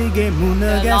that allowed the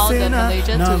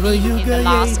Malaysians to lead in the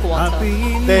last quarter.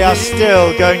 They are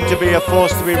still going to be a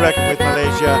force to be reckoned with,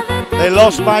 Malaysia. They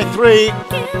lost by 3,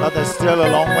 but there's still a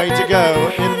long way to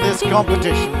go in this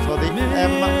competition for the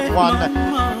M1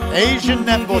 Asian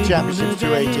Netball Championships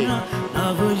 2018.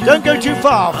 Don't go too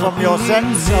far from your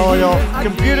sets or your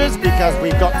computers, because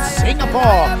we've got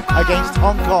Singapore against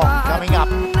Hong Kong coming up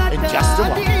in just a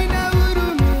while.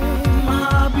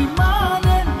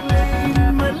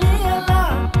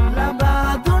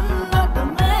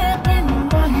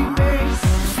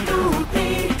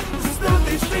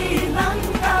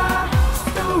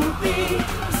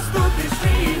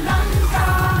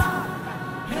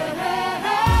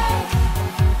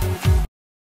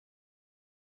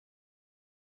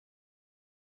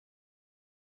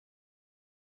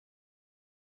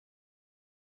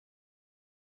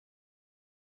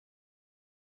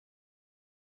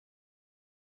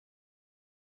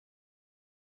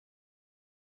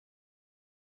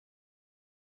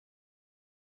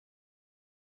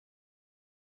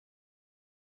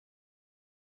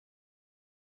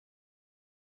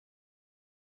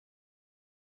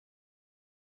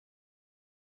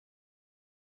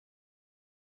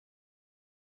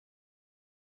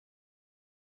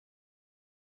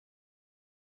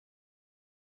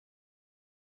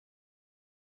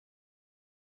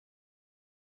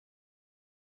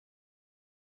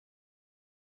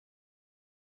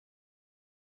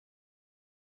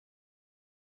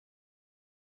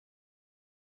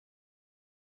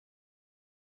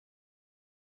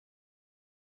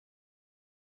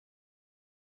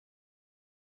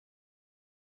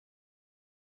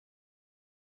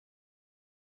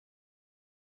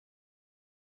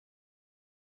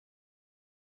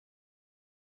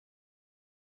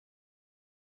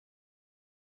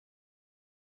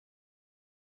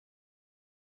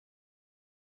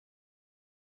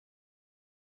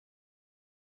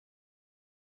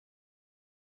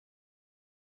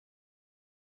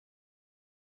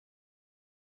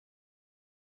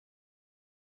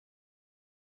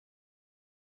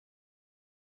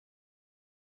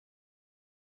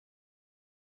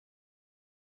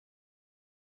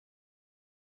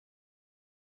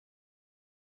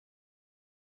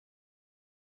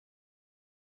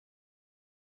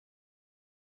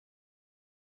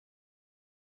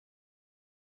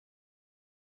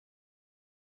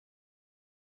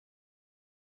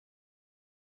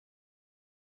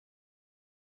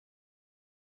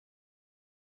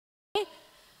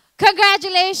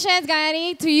 Congratulations,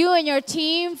 Gayani, to you and your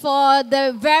team for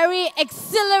the very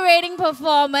exhilarating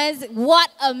performance. What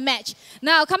a match.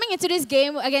 Now, coming into this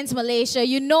game against Malaysia,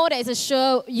 you know that it's a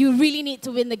show you really need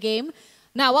to win the game.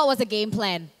 Now, what was the game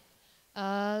plan?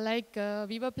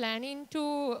 We were planning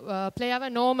to play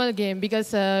our normal game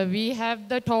because we have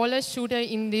the tallest shooter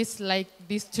in this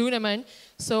tournament.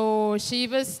 So she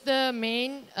was the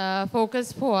main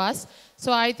focus for us.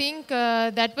 So I think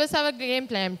that was our game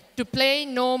plan, to play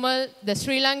normal, the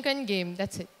Sri Lankan game.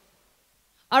 That's it.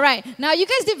 All right. Now, you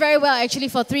guys did very well, actually,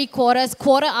 for 3 quarters.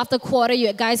 Quarter after quarter,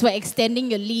 you guys were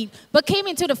extending your lead. But came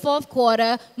into the 4th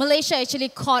quarter, Malaysia actually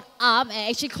caught up and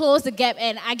actually closed the gap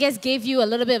and I guess gave you a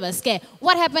little bit of a scare.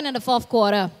 What happened in the 4th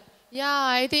quarter? Yeah,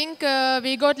 I think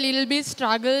we got a little bit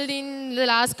struggled in the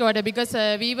last quarter because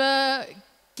we were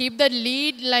keep the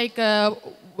lead like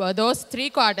those 3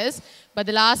 quarters, but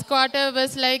the last quarter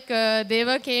was like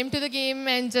came to the game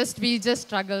and we just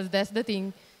struggled. That's the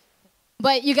thing.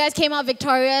 But you guys came out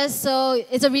victorious, so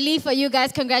it's a relief for you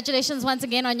guys. Congratulations once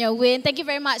again on your win. Thank you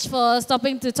very much for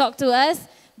stopping to talk to us.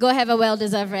 Go have a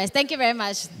well-deserved rest. Thank you very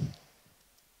much.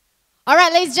 All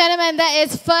right, ladies and gentlemen, that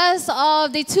is first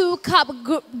of the 2 cup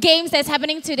games that's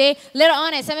happening today. Later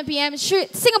on at 7 p.m.,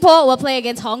 Singapore will play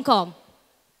against Hong Kong.